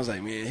 and I was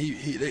like, man,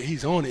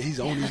 he's on it.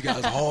 He's on these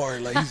guys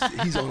hard. Like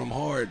he's on them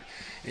hard.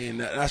 And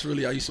that's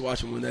really, I used to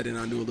watch him win that, and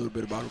I knew a little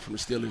bit about him from the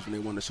Steelers when they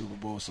won the Super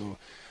Bowl. So,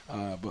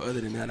 but other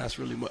than that, that's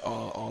really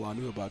all I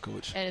knew about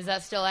Coach. And is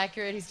that still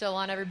accurate? He's still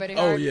on everybody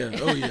hard?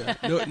 Oh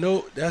yeah.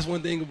 No, that's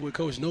one thing with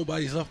Coach.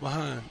 Nobody's left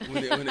behind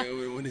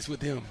when it's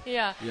with him.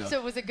 Yeah.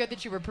 So was it good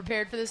that you were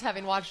prepared for this,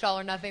 having watched All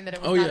or Nothing, that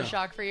it was not a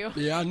shock for you?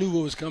 Yeah, I knew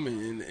what was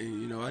coming,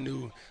 and I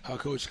knew how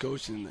Coach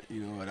coached, and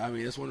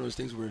that's one of those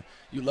things where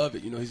you love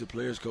it. He's a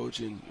player's coach,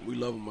 and we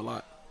love him a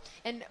lot.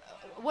 And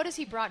what has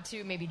he brought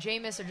to maybe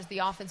Jameis or just the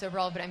offense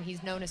overall? But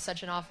he's known as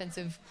such an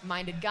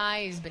offensive-minded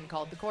guy. He's been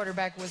called the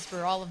quarterback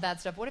whisperer, all of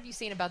that stuff. What have you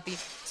seen about the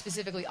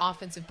specifically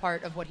offensive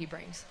part of what he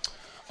brings?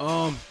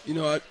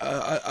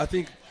 I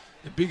think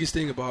the biggest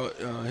thing about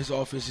his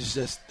offense is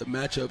just the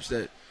matchups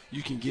that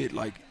you can get.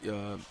 Like,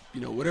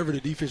 whatever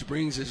the defense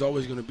brings, there's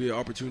always going to be an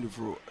opportunity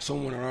for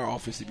someone on our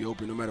offense to be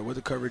open, no matter what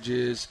the coverage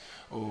is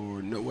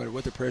or no matter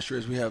what the pressure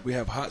is. We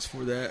have hots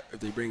for that.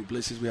 If they bring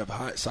blitzes, we have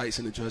hot sights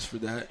and adjust for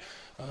that.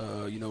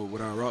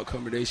 With our route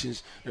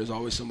combinations, there's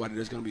always somebody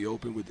that's going to be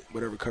open with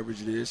whatever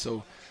coverage it is.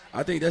 So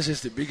I think that's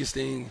just the biggest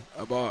thing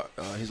about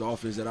his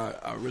offense that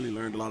I really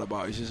learned a lot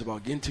about. It's just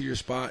about getting to your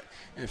spot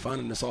and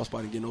finding the soft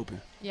spot and getting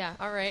open. Yeah,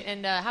 all right.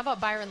 And how about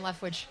Byron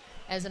Leftwich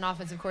as an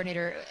offensive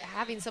coordinator?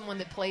 Having someone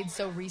that played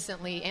so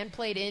recently and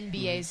played in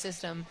BA's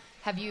system,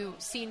 have you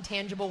seen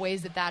tangible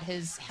ways that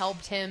has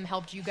helped him,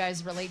 helped you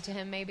guys relate to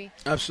him maybe?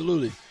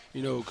 Absolutely.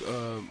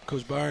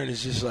 Coach Byron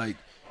is just like,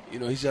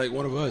 he's like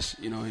one of us.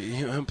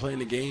 Him playing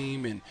the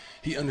game, and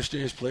he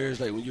understands players.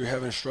 Like when you're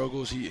having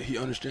struggles, he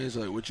understands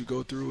like what you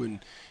go through, and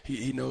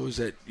he knows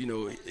that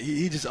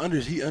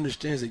he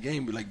understands the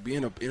game, like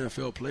being an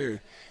NFL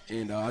player.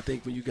 And I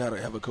think when you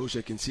gotta have a coach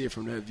that can see it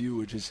from that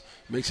view, it just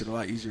makes it a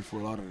lot easier for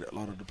a lot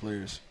of the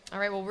players. All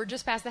right, well, we're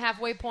just past the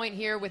halfway point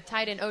here with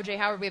tight end O.J.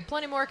 Howard. We have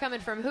plenty more coming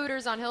from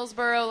Hooters on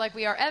Hillsborough, like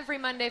we are every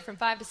Monday from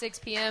 5 to 6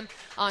 p.m.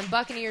 on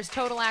Buccaneers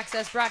Total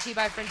Access, brought to you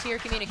by Frontier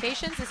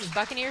Communications. This is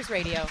Buccaneers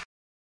Radio.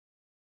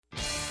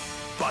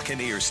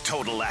 Buccaneers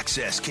Total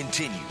Access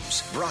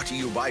continues. Brought to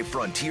you by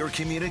Frontier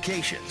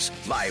Communications.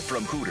 Live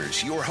from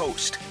Hooters, your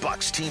host,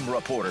 Bucs team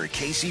reporter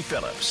Casey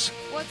Phillips.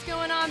 What's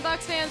going on, Bucs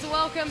fans?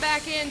 Welcome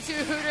back into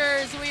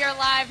Hooters. We are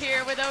live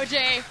here with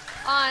O.J.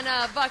 on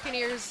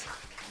Buccaneers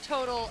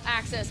Total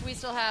Access. We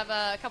still have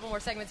a couple more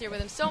segments here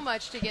with him. So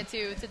much to get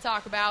to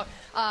talk about.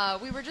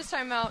 We were just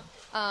talking about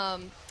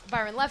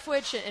Byron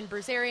Leftwich and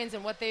Bruce Arians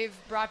and what they've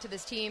brought to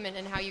this team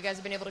and how you guys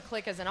have been able to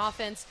click as an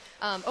offense.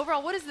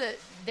 Overall, what does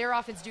their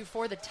offense do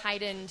for the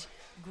tight end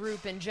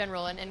group in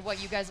general, and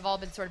what you guys have all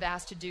been sort of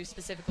asked to do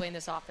specifically in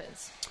this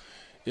offense?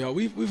 Yeah,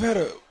 we've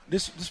had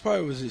this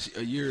probably was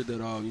a year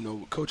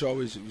that Coach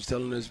always was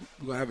telling us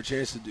we're gonna have a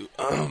chance to do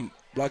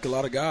block a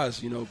lot of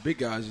guys, big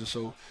guys, and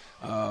so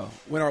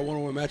win our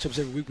one-on-one matchups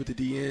every week with the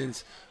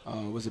DNs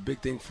was a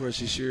big thing for us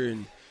this year,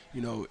 and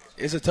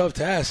it's a tough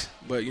task,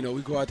 but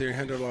we go out there and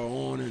handle our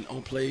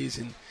own plays,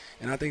 and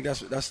I think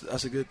that's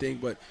a good thing.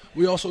 But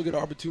we also get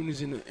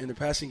opportunities in the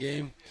passing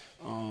game.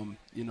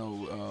 We're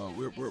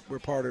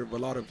part of a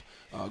lot of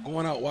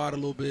going out wide a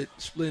little bit,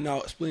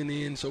 splitting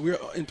in. So we're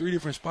in 3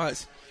 different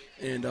spots,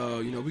 and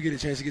we get a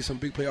chance to get some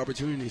big play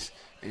opportunities.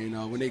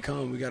 And when they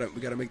come, we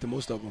gotta make the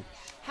most of them.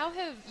 How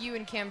have you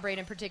and Cam Braid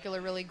in particular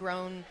really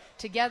grown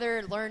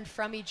together, learned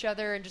from each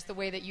other, and just the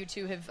way that you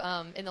two have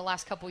in the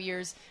last couple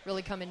years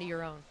really come into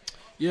your own?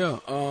 Yeah,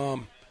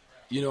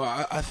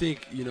 I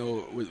think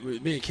with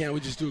me and Cam,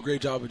 we just do a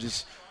great job of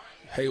just,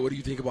 hey, what do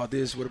you think about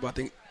this? What about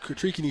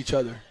critiquing each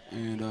other?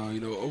 And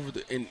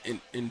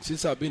and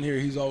since I've been here,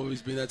 he's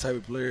always been that type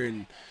of player.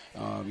 And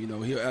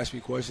he'll ask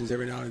me questions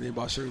every now and then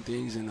about certain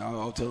things, and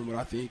I'll tell him what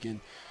I think. And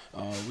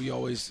we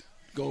always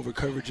go over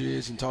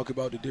coverages and talk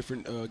about the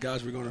different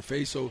guys we're going to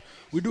face. So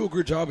we do a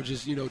good job of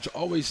just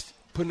always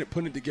putting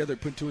it together,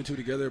 putting 2 and 2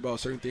 together about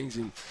certain things,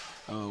 and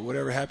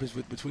whatever happens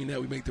between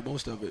that, we make the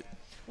most of it.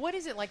 What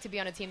is it like to be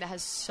on a team that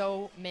has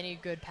so many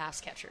good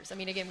pass catchers? I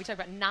mean, again, we talked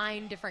about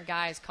 9 different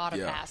guys caught a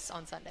pass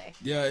on Sunday.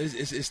 Yeah,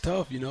 it's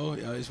tough,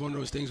 It's one of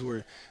those things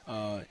where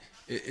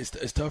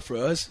it's tough for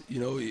us,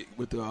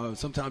 with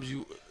sometimes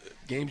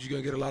games you're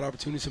going to get a lot of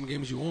opportunities, some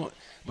games you won't.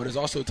 But it's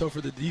also tough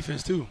for the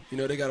defense, too.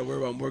 They got to worry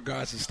about more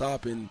guys to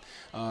stop, and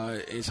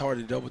it's hard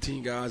to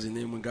double-team guys. And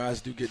then when guys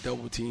do get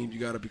double-teamed, you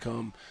got to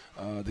become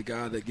the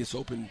guy that gets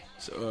open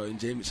so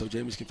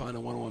James can find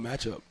a one-on-one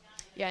matchup.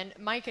 Yeah, and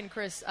Mike and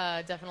Chris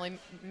definitely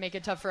make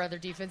it tough for other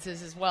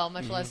defenses as well,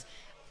 much less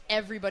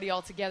everybody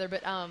all together.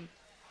 But,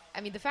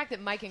 the fact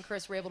that Mike and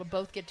Chris were able to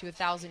both get to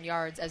 1,000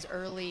 yards as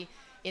early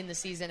in the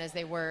season as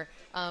they were,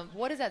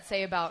 what does that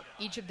say about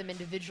each of them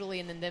individually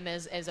and then them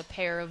as a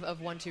pair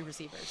of 1-2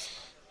 receivers?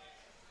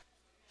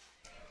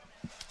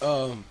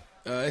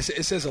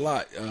 It says a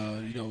lot,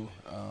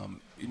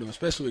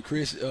 especially with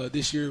Chris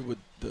this year with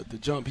the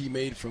jump he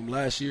made from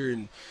last year,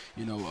 and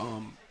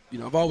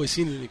I've always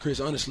seen it in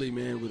Chris, honestly,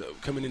 man, with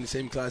coming in the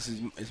same class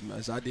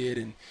as I did,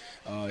 and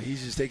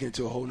he's just taking it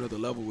to a whole nother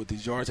level with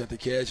his yards after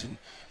catch, and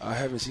I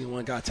haven't seen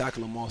one guy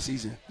tackle him all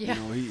season. Yeah.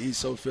 He's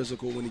so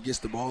physical when he gets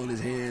the ball in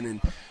his hand,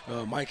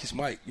 and Mike is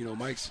Mike.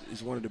 Mike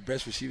is one of the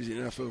best receivers in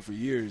the NFL for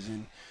years,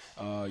 and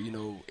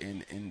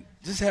and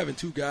just having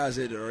 2 guys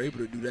that are able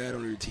to do that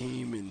on their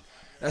team, and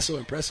that's so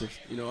impressive.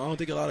 I don't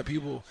think a lot of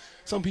people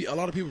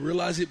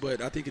realize it,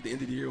 but I think at the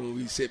end of the year when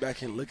we sit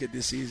back and look at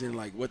this season,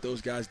 like what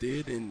those guys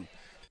did, and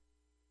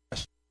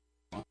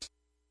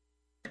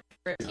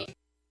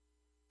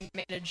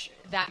manage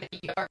that many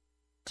yards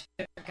to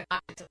different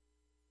guys,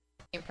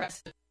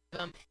 impressive.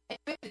 And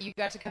you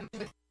got to come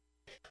with.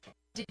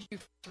 Did you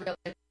realize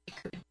he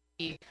could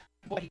be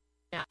what he is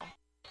now?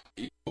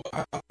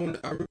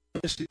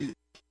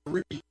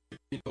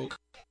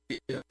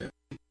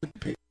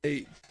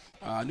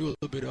 I knew a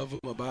little bit of him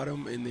about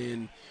him, and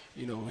then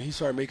he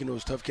started making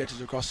those tough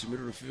catches across the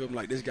middle of the field. I'm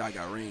like, this guy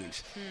got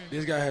range.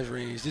 This guy has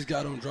range. This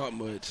guy don't drop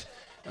much.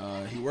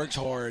 He works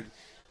hard.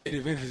 It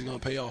eventually is going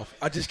to pay off.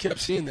 I just kept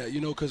seeing that,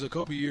 because a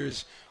couple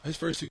years, his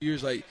first 2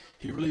 years, like,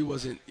 he really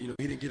wasn't, he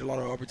didn't get a lot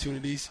of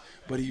opportunities,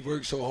 but he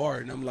worked so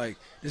hard. And I'm like,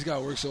 this guy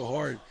works so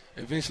hard.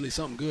 Eventually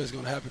something good is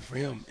going to happen for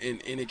him. And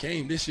it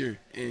came this year.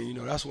 And,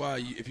 that's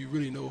why if you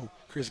really know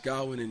Chris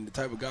Godwin and the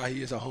type of guy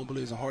he is, how humble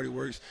he is and hard he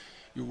works,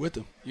 you're with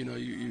him.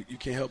 You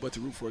can't help but to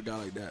root for a guy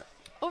like that.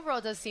 Overall,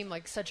 it does seem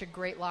like such a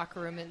great locker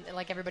room, and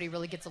like everybody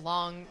really gets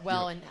along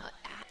well. Yeah. And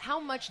how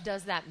much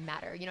does that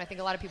matter? I think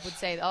a lot of people would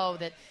say,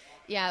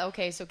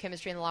 so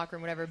chemistry in the locker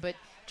room, whatever. But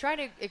try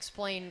to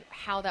explain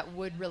how that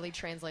would really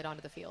translate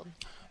onto the field.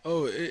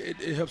 Oh, it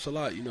helps a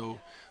lot,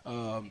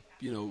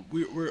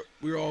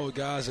 we're all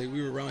guys, like,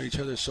 we were around each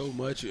other so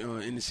much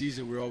in the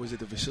season. We're always at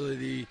the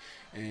facility,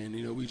 and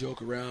we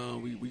joke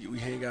around, we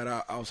hang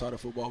out outside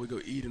of football, we go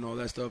eat and all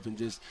that stuff, and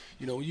just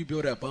when you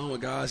build that bond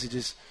with guys,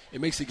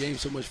 it makes the game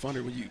so much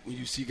funner when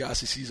you see guys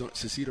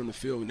succeed on the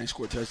field and they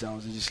score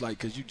touchdowns. It's just like,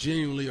 because you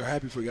genuinely are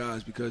happy for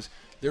guys because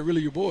they're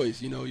really your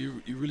boys.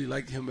 You really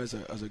like him as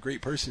a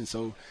great person.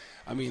 So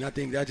I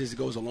think that just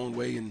goes a long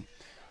way, and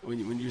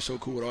when you're so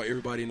cool with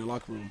everybody in the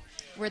locker room.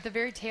 We're at the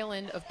very tail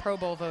end of Pro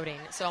Bowl voting,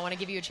 so I want to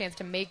give you a chance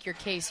to make your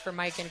case for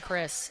Mike and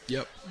Chris.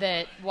 Yep.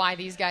 That why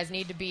these guys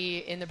need to be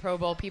in the Pro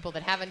Bowl. People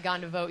that haven't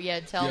gone to vote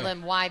yet, tell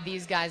them why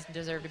these guys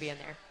deserve to be in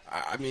there.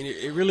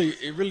 It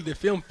really the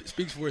film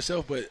speaks for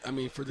itself. But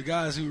for the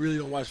guys who really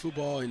don't watch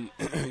football and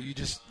you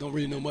just don't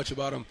really know much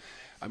about them,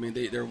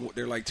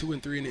 they're like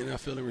 2-3 in the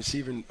NFL in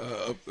receiving,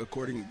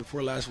 according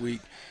before last week.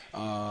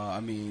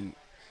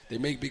 They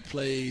make big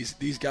plays.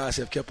 These guys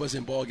have kept us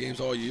in ball games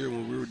all year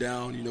when we were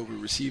down. We're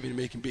receiving,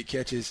 making big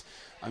catches.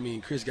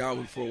 Chris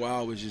Godwin for a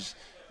while was just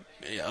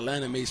 –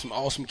 Atlanta made some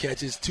awesome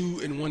catches, 2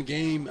 in one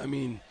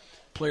game.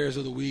 Players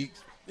of the week.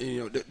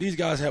 These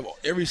guys have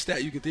every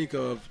stat you can think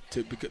of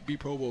to be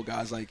Pro Bowl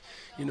guys. Like,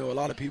 a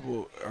lot of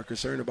people are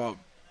concerned about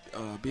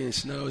being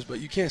snubs, but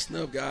you can't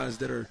snub guys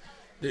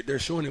they're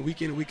showing it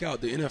week in and week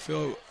out. The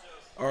NFL –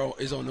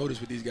 is on notice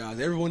with these guys.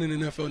 Everyone in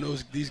the NFL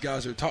knows these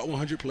guys are top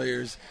 100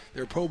 players.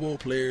 They're Pro Bowl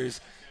players,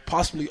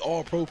 possibly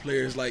all pro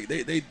players. Like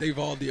they've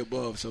all the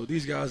above. So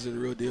these guys are the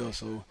real deal.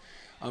 So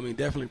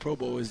definitely Pro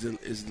Bowl is the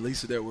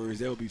least of their worries.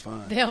 They'll be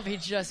fine. They'll be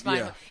just fine.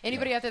 Yeah.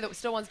 Anybody out there that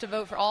still wants to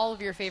vote for all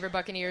of your favorite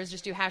Buccaneers,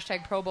 just do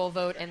hashtag Pro Bowl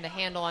vote and the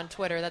handle on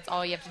Twitter. That's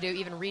all you have to do.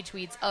 Even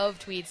retweets of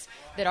tweets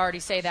that already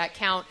say that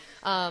count.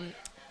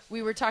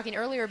 We were talking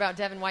earlier about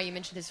Devin White. You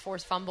mentioned his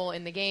forced fumble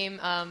in the game.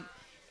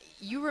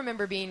 You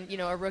remember being,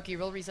 a rookie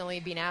real recently,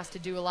 being asked to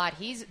do a lot.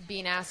 He's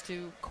being asked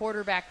to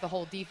quarterback the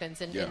whole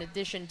defense in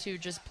addition to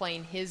just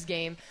playing his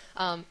game.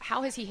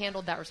 How has he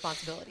handled that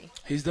responsibility?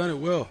 He's done it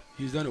well.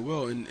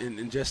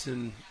 And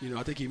Justin,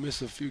 I think he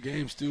missed a few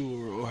games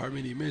too, or how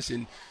many he missed,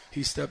 and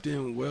he stepped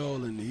in well,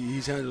 and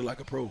he's handled it like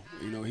a pro.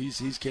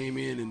 He's came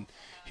in and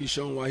he's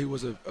shown why he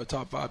was a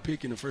top 5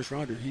 pick in the first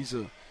rounder. He's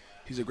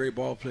a great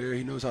ball player.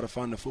 He knows how to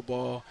find the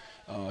football.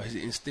 His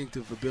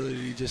instinctive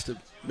ability just to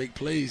make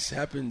plays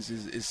happens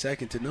is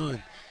second to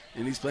none.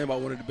 And he's playing by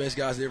one of the best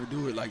guys to ever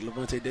do it, like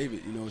Levante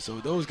David. So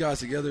those guys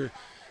together,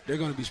 they're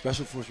going to be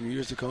special for some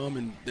years to come.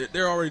 And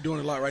they're already doing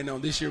a lot right now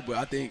this year. But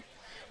I think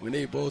when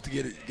they both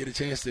get a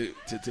chance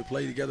to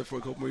play together for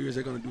a couple more years,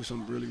 they're going to do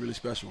something really, really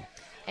special.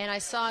 And I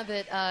saw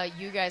that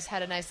you guys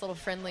had a nice little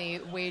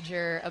friendly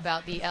wager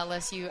about the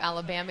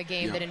LSU-Alabama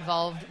game that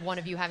involved one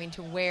of you having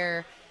to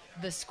wear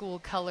the school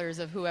colors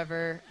of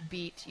whoever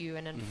beat you,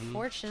 and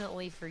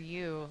unfortunately for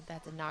you,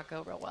 that did not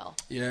go real well.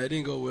 Yeah, it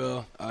didn't go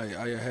well. I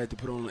had to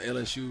put on an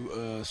LSU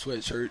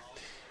sweatshirt.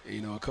 We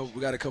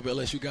got a couple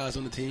LSU guys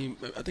on the team.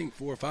 I think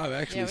 4 or 5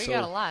 actually. Yeah, we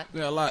got a lot. We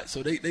got a lot.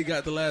 So they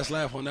got the last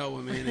laugh on that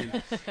one,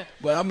 man.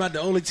 But I'm not the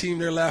only team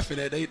they're laughing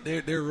at.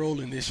 They're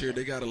rolling this year.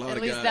 They got a lot of guys.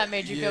 At least that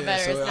made you feel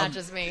better. So it's not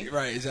just me.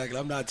 Right, exactly.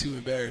 I'm not too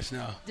embarrassed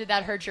now. Did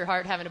that hurt your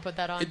heart having to put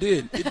that on? It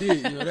did.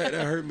 That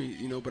hurt me.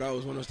 But I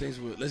was one of those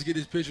things where let's get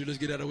this picture. Let's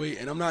get out of the way.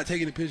 And I'm not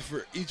taking a picture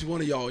for each one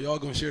of y'all. Y'all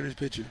gonna share this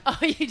picture. Oh,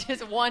 you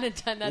just one and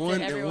done. That's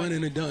it. Everyone. One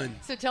and a done.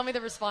 So tell me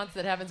the response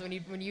that happens when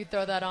you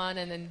throw that on,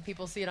 and then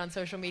people see it on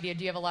social media.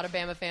 Do you have a lot of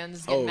Bama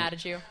fans getting mad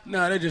at you?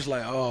 No, they're just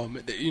like,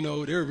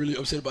 they're really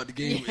upset about the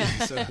game.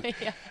 Yeah. So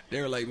they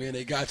were like, man,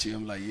 they got you.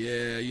 I'm like,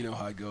 yeah, you know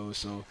how it goes.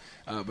 So,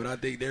 but I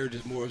think they were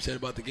just more upset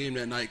about the game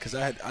that night because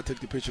I took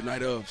the picture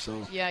night of.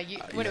 So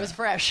when it was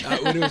fresh.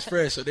 When it was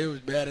fresh. So they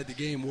was mad at the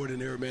game more than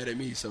they were mad at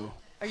me. So.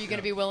 Are you going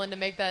to be willing to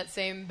make that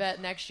same bet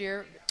next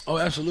year? Oh,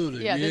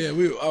 absolutely. Yeah.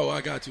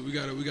 I got to. We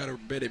got to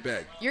bet it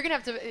back. You're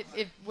going to have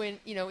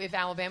to if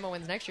Alabama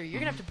wins next year, you're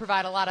going to have to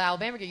provide a lot of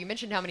Alabama gear. You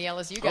mentioned how many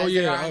LSU guys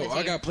there are on the team.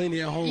 I got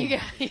plenty at home.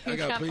 I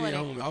got plenty at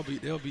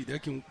home. They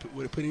can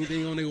put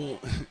anything on they want.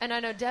 And I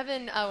know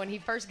Devin, when he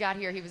first got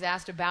here, he was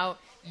asked about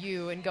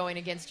you and going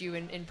against you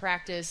in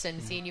practice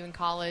and seeing you in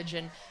college,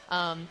 and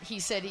he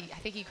said I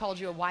think he called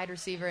you a wide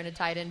receiver and a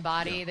tight end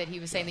body, that he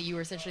was saying that you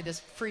were essentially this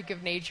freak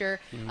of nature.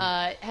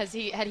 Had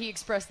he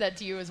expressed that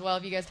to you as well?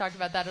 Have you guys talked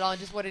about that at all? And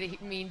just what did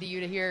it mean to you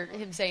to hear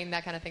him saying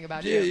that kind of thing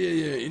about you?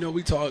 Yeah.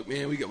 We talked,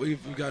 man.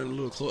 We've gotten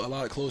a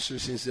lot closer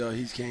since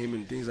he's came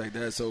and things like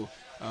that. So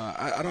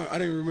I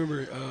didn't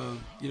remember.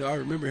 I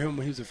remember him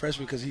when he was a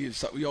freshman because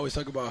we always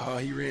talk about how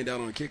he ran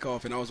down on the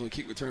kickoff and I was on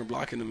kick return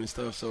blocking him and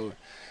stuff. So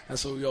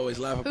that's what we always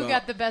laugh about. Who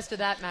got the best of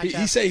that matchup?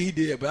 He said he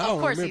did, but I don't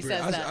remember. He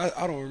says that.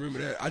 I don't remember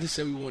that. I just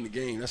said we won the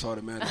game. That's all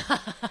that matters.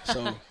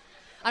 So.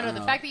 I don't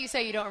know. The fact that you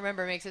say you don't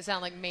remember makes it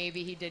sound like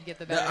maybe he did get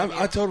the better.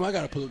 I told him I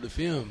got to pull up the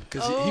film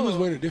because he was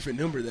wearing a different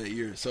number that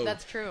year. So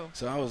that's true.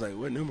 So I was like,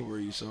 "What number were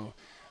you?" So,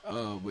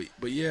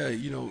 but yeah,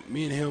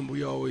 me and him,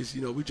 we always,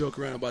 we joke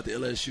around about the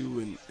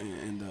LSU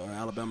and the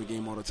Alabama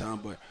game all the time.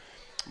 But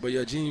But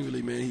yeah,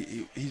 genuinely,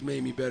 man, he's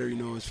made me better,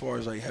 as far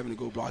as like having to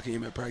go blocking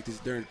him at practice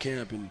during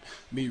camp and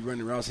me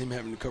running routes, him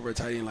having to cover a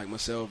tight end like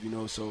myself,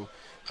 So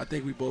I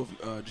think we both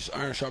just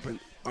iron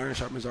sharpens iron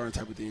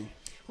type of thing.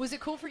 Was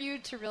it cool for you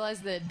to realize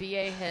that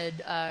BA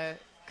had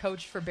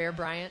coached for Bear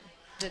Bryant,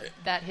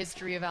 that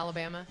history of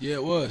Alabama? Yeah,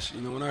 it was.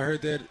 When I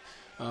heard that,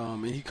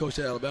 and he coached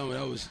at Alabama,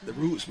 that was the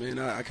roots, man.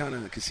 I kind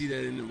of could see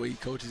that in the way he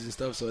coaches and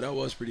stuff, so that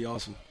was pretty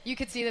awesome. You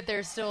could see that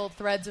there's still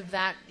threads of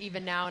that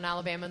even now in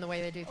Alabama in the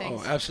way they do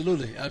things? Oh,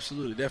 absolutely.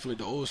 Definitely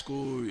the old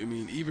school.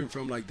 Even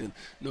from like the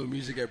no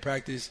music at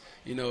practice,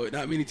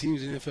 not many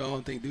teams in the NFL I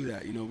don't think do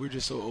that. We're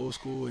just so old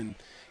school and,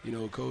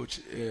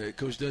 coach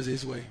does it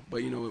his way.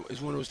 But,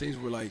 it's one of those things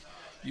where like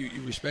you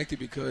respect it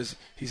because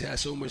he's had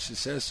so much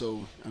success.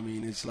 So,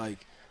 it's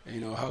like,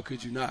 how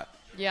could you not?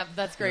 Yeah,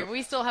 that's great. Yep.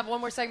 We still have one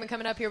more segment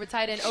coming up here with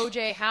tight end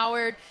O.J.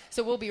 Howard.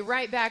 So we'll be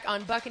right back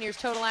on Buccaneers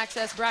Total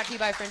Access, brought to you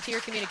by Frontier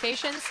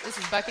Communications. This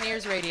is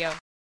Buccaneers Radio.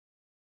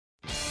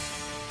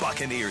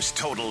 Buccaneers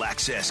Total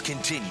Access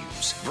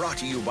continues. Brought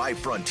to you by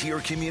Frontier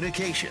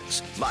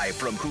Communications. Live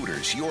from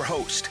Hooters, your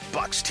host,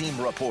 Bucs team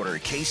reporter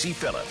Casey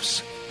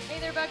Phillips. Hey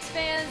there, Bucs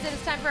fans. It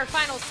is time for our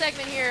final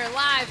segment here,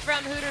 live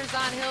from Hooters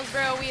on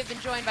Hillsborough. We have been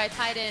joined by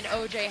tight end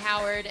O.J.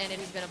 Howard, and it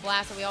has been a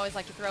blast. And we always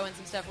like to throw in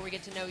some stuff where we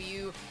get to know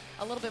you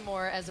a little bit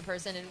more as a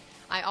person. And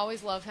I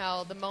always love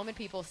how the moment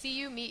people see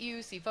you, meet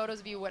you, see photos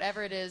of you,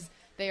 whatever it is,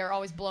 they are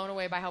always blown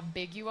away by how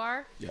big you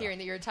are, hearing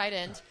that you're a tight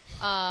end.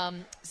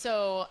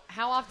 So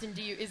how often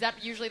is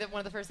that usually one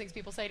of the first things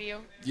people say to you?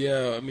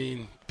 Yeah,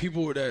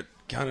 people that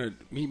kind of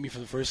meet me for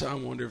the first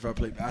time wonder if I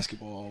play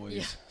basketball always.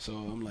 Yeah. So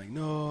I'm like,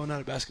 no,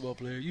 not a basketball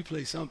player. You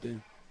play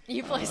something.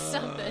 You play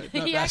something.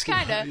 Yeah,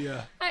 kind of.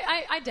 Yeah.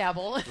 I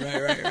dabble.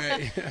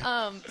 Right.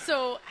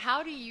 So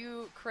how do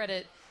you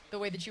credit the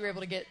way that you were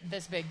able to get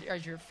this big?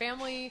 Is your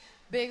family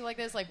big like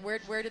this? Like,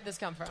 where did this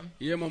come from?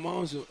 Yeah, my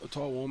mom's a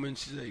tall woman.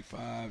 She's like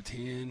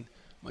 5'10".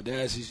 My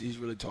dad's he's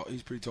really tall.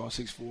 He's pretty tall,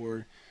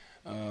 6'4".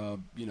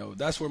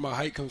 That's where my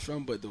height comes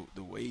from. But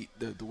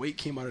the weight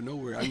came out of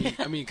nowhere.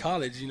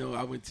 College.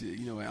 I went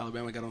to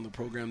Alabama, got on the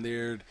program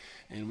there,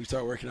 and we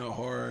started working out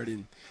hard.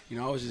 And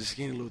I was just a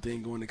skinny little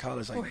thing going to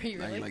college, like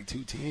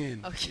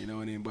 210. Okay.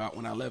 And then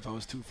when I left, I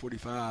was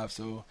 245.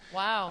 So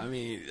wow.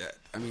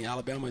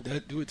 Alabama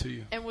does do it to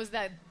you. And was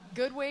that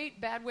good weight,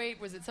 bad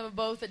weight? Was it some of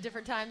both at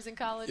different times in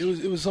college?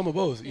 It was some of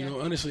both. Yeah.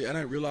 Honestly, I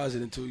didn't realize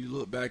it until you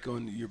look back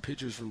on your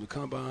pictures from the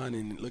combine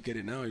and look at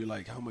it now. You're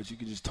like, how much you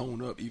can just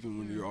tone up even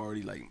when you're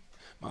already like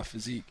my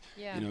physique.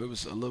 Yeah. It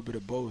was a little bit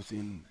of both,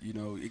 and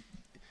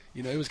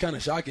it was kind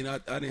of shocking. I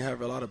didn't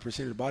have a lot of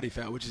percentage body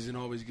fat, which isn't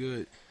always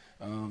good.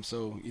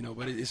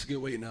 But it's a good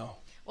weight now.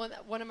 Well,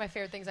 one of my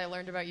favorite things I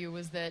learned about you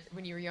was that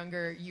when you were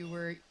younger, you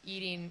were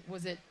eating,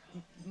 was it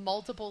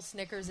multiple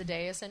Snickers a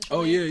day, essentially?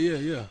 Oh,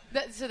 yeah.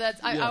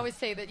 I always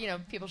say that,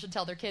 people should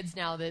tell their kids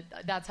now that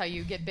that's how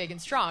you get big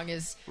and strong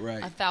is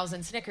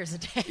 1,000 Snickers a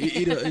day.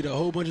 Eat a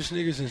whole bunch of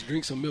Snickers and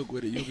drink some milk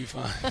with it. You'll be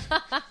fine.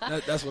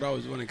 That's what I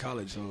was doing in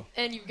college. So.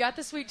 And you've got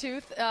the sweet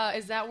tooth.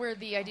 Is that where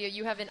the idea,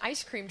 you have an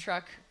ice cream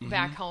truck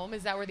back home.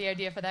 Is that where the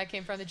idea for that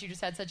came from, that you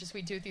just had such a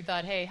sweet tooth? You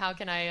thought, hey, how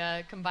can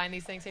I combine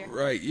these things here?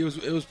 Right. It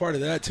was part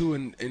of that, too.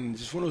 And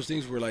just one of those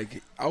things where,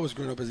 like, I was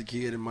growing up as a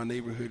kid in my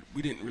neighborhood.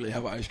 We didn't really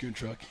have an ice cream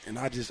truck. And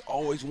I just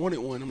always wanted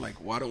one. I'm like,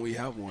 why don't we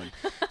have one?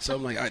 So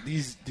I'm like,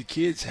 the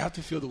kids have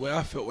to feel the way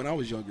I felt when I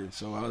was younger.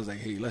 So I was like,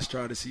 hey, let's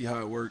try to see how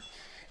it worked.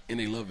 And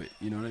they love it.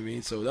 You know what I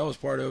mean? So that was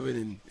part of it.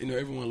 And,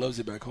 everyone loves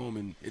it back home.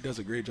 And it does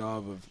a great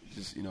job of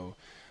just,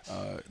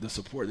 the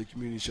support the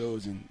community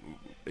shows. And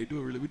we do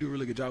a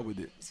really good job with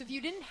it. So if you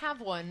didn't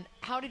have one,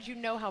 how did you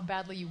know how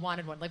badly you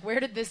wanted one? Like, where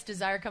did this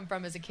desire come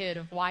from as a kid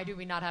of why do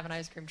we not have an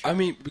ice cream truck?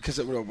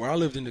 Because where I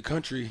lived in the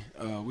country,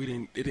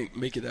 it didn't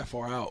make it that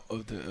far out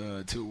of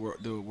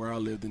where I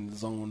lived in the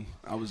zone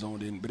I was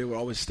zoned in. But it would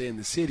always stay in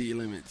the city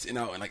limits. And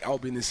I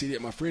would be in the city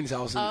at my friend's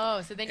house.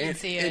 So then you'd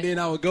see it. And then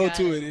I would go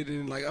to it.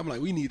 And then I'm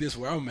like, we need this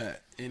where I'm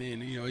at. And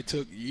then, it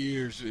took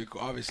years,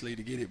 obviously,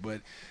 to get it.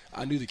 But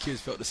I knew the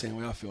kids felt the same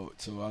way I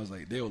felt. So I was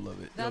like, they'll love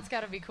it. That's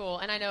got to be cool.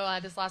 And I know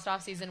this last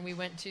offseason we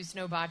went to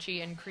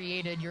Snowbocce and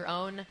created your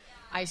own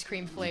ice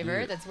cream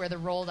flavor. That's where the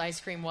rolled ice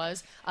cream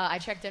was. I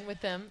checked in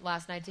with them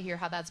last night to hear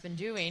how that's been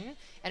doing.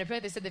 And apparently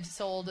they said they've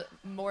sold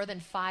more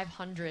than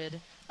 500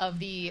 of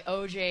the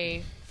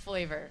OJ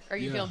flavor. Are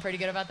you feeling pretty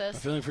good about this?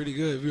 I'm feeling pretty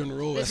good. We're on the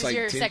roll. This That's is like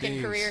your 10 second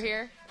things. career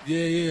here?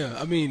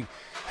 Yeah.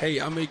 Hey,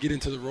 I may get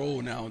into the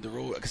roll now,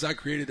 because I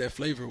created that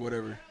flavor or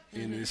whatever.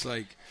 And it's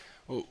like,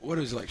 what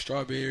is it, like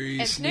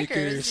strawberries, and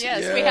Snickers?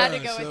 Yes, yeah, we had to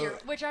go with your,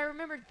 which I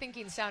remember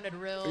thinking sounded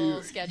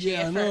real sketchy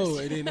at I know.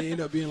 first. And then they end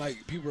up being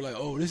like, people are like,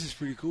 oh, this is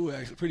pretty cool,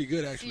 actually, pretty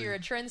good, actually. So you're a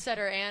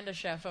trendsetter and a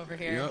chef over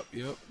here.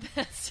 Yep.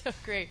 That's so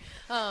great.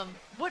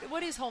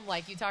 What is home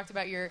like? You talked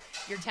about your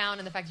town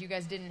and the fact you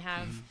guys didn't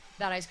have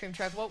that ice cream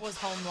truck. What was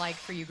home like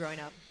for you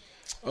growing up?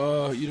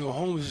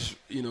 Home is,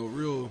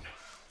 real.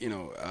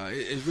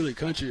 it's really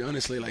country,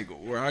 honestly. Like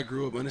where I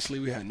grew up, honestly,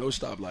 we had no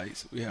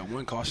stoplights. We had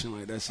one caution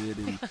light. That's it.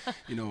 And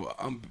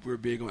we're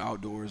big on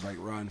outdoors, like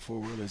riding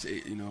 4-wheelers,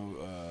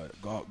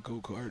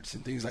 go-karts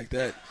and things like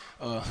that.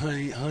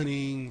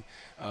 Hunting,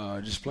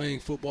 just playing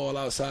football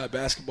outside,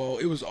 basketball.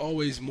 It was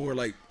always more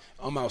like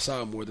I'm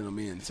outside more than I'm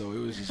in. So it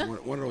was just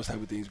one of those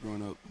type of things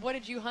growing up. What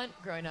did you hunt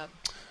growing up?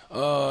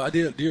 I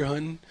did deer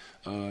hunting.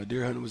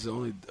 Deer hunting was the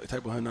only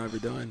type of hunting I've ever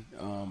done.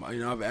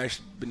 I've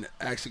actually been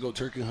asked to go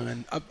turkey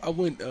hunting. I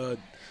went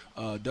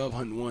dove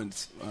hunting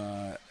once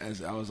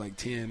as I was like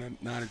 9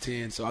 or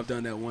 10. So I've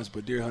done that once,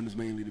 but deer hunting is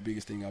mainly the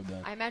biggest thing I've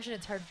done. I imagine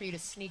it's hard for you to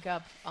sneak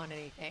up on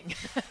anything.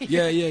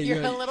 Yeah.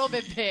 You're a little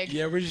bit big.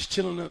 Yeah, we're just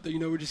chilling up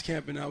there. We're just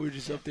camping out. We're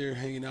just up there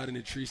hanging out in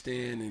the tree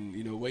stand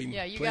and waiting.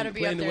 Yeah, you got to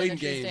be up there in the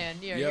tree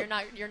stand. Yep.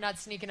 You're not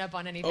sneaking up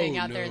on anything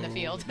out there in the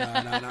field. No,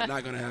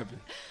 not going to happen.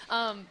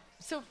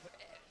 So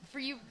for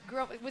you,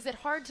 was it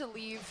hard to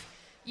leave,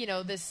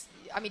 this,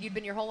 you'd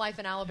been your whole life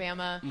in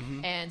Alabama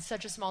and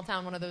such a small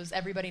town, one of those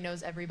everybody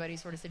knows everybody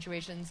sort of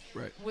situations.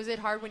 Right. Was it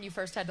hard when you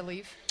first had to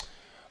leave?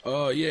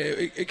 Yeah,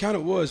 it kind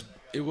of was.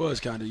 It was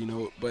kind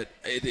of, but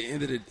at the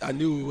end of it, I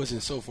knew it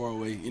wasn't so far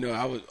away.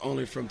 I was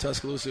only from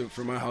Tuscaloosa.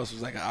 From my house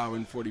was like an hour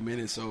and 40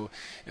 minutes. So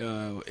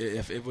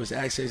if it was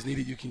access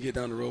needed, you can get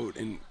down the road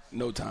in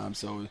no time.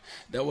 So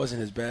that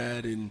wasn't as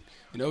bad. And,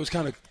 it was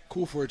kind of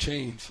cool for a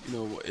change.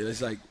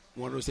 It's like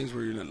one of those things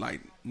where you're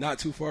like not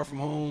too far from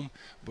home,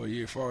 but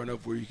you're far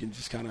enough where you can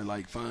just kind of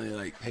like finally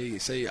like, hey,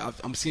 say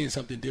I'm seeing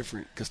something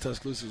different because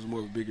Tuscaloosa is more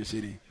of a bigger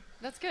city.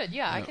 That's good.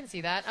 Yeah, I can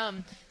see that.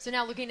 So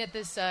now looking at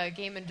this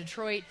game in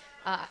Detroit,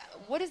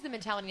 what is the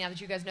mentality now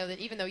that you guys know that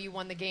even though you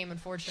won the game,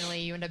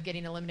 unfortunately, you end up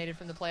getting eliminated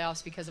from the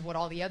playoffs because of what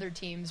all the other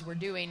teams were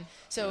doing.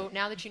 So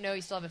now that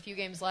you still have a few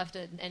games left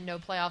and no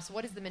playoffs,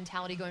 what is the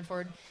mentality going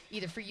forward,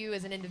 either for you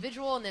as an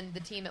individual and then the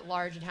team at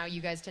large, and how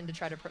you guys tend to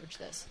try to approach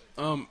this?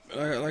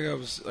 Like I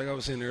was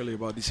saying earlier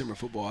about December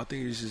football, I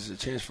think it's just a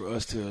chance for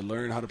us to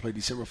learn how to play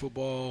December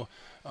football,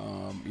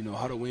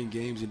 how to win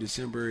games in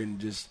December, and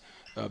just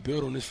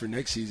build on this for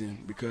next season,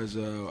 because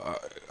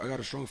I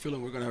got a strong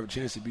feeling we're going to have a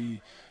chance to be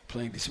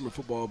playing December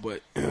football,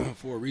 but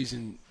for a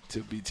reason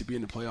to be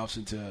in the playoffs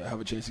and to have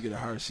a chance to get a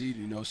higher seed,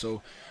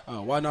 So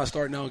why not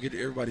start now and get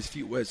everybody's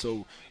feet wet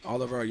so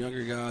all of our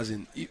younger guys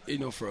and,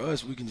 for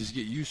us, we can just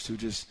get used to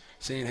just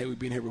saying, hey, we've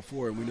been here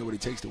before and we know what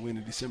it takes to win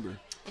in December.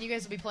 And you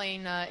guys will be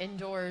playing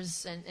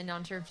indoors and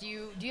on turf. Do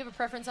you have a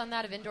preference on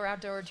that, of indoor,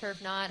 outdoor,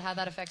 turf, not, how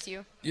that affects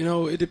you?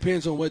 It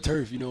depends on what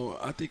turf.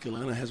 I think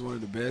Atlanta has one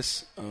of the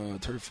best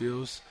turf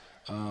fields.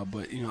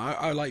 But,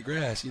 I like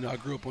grass. I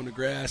grew up on the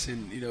grass,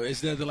 and,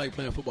 it's nothing like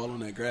playing football on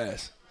that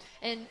grass.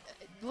 And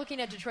looking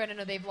at Detroit, I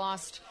know they've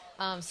lost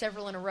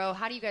several in a row.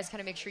 How do you guys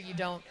kind of make sure you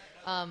don't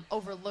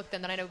overlook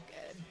them? And I know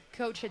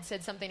Coach had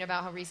said something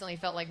about how recently he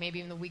felt like maybe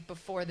even the week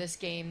before this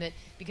game that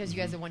because you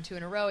guys had won 2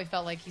 in a row, he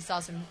felt like he saw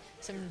some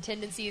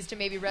tendencies to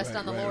maybe rest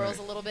on the laurels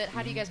a little bit.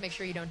 How do you guys make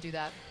sure you don't do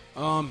that?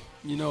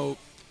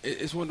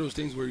 It's one of those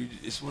things where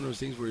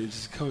it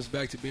just comes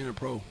back to being a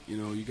pro.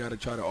 You got to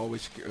try to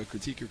always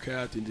critique your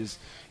craft and just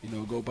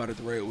go about it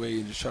the right way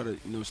and just try to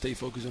stay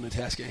focused on the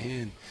task at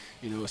hand.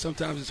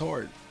 Sometimes it's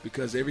hard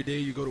because every day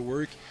you go to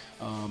work,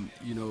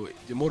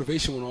 the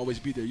motivation won't always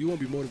be there. You won't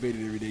be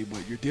motivated every day,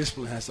 but your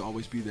discipline has to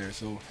always be there.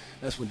 So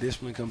that's when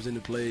discipline comes into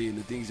play, and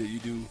the things that you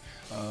do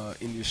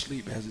in your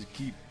sleep has to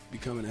keep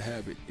becoming a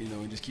habit,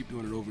 and just keep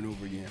doing it over and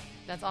over again.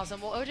 That's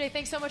awesome. Well, OJ,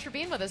 thanks so much for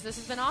being with us. This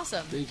has been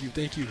awesome. Thank you.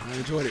 I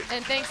enjoyed it.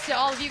 And thanks to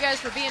all of you guys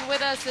for being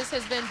with us. This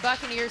has been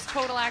Buccaneers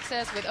Total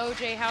Access with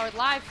OJ Howard,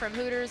 live from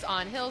Hooters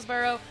on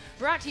Hillsborough,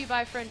 brought to you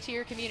by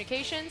Frontier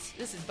Communications.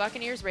 This is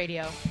Buccaneers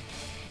Radio.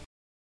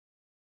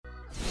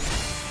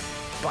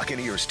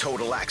 Buccaneers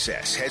Total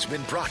Access has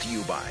been brought to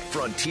you by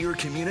Frontier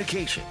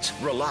Communications.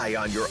 Rely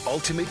on your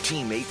ultimate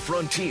teammate,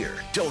 Frontier.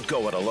 Don't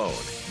go it alone.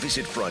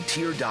 Visit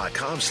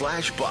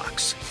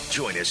frontier.com/Bucs.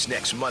 Join us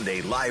next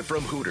Monday live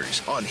from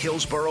Hooters on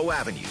Hillsborough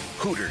Avenue.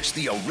 Hooters,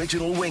 the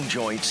original wing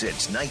joint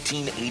since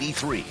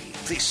 1983.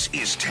 This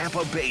is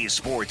Tampa Bay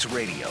Sports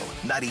Radio,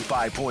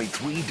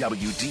 95.3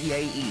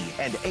 WDAE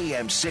and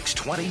AM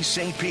 620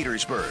 St.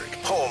 Petersburg,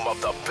 home of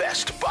the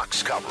best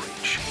Bucs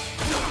coverage.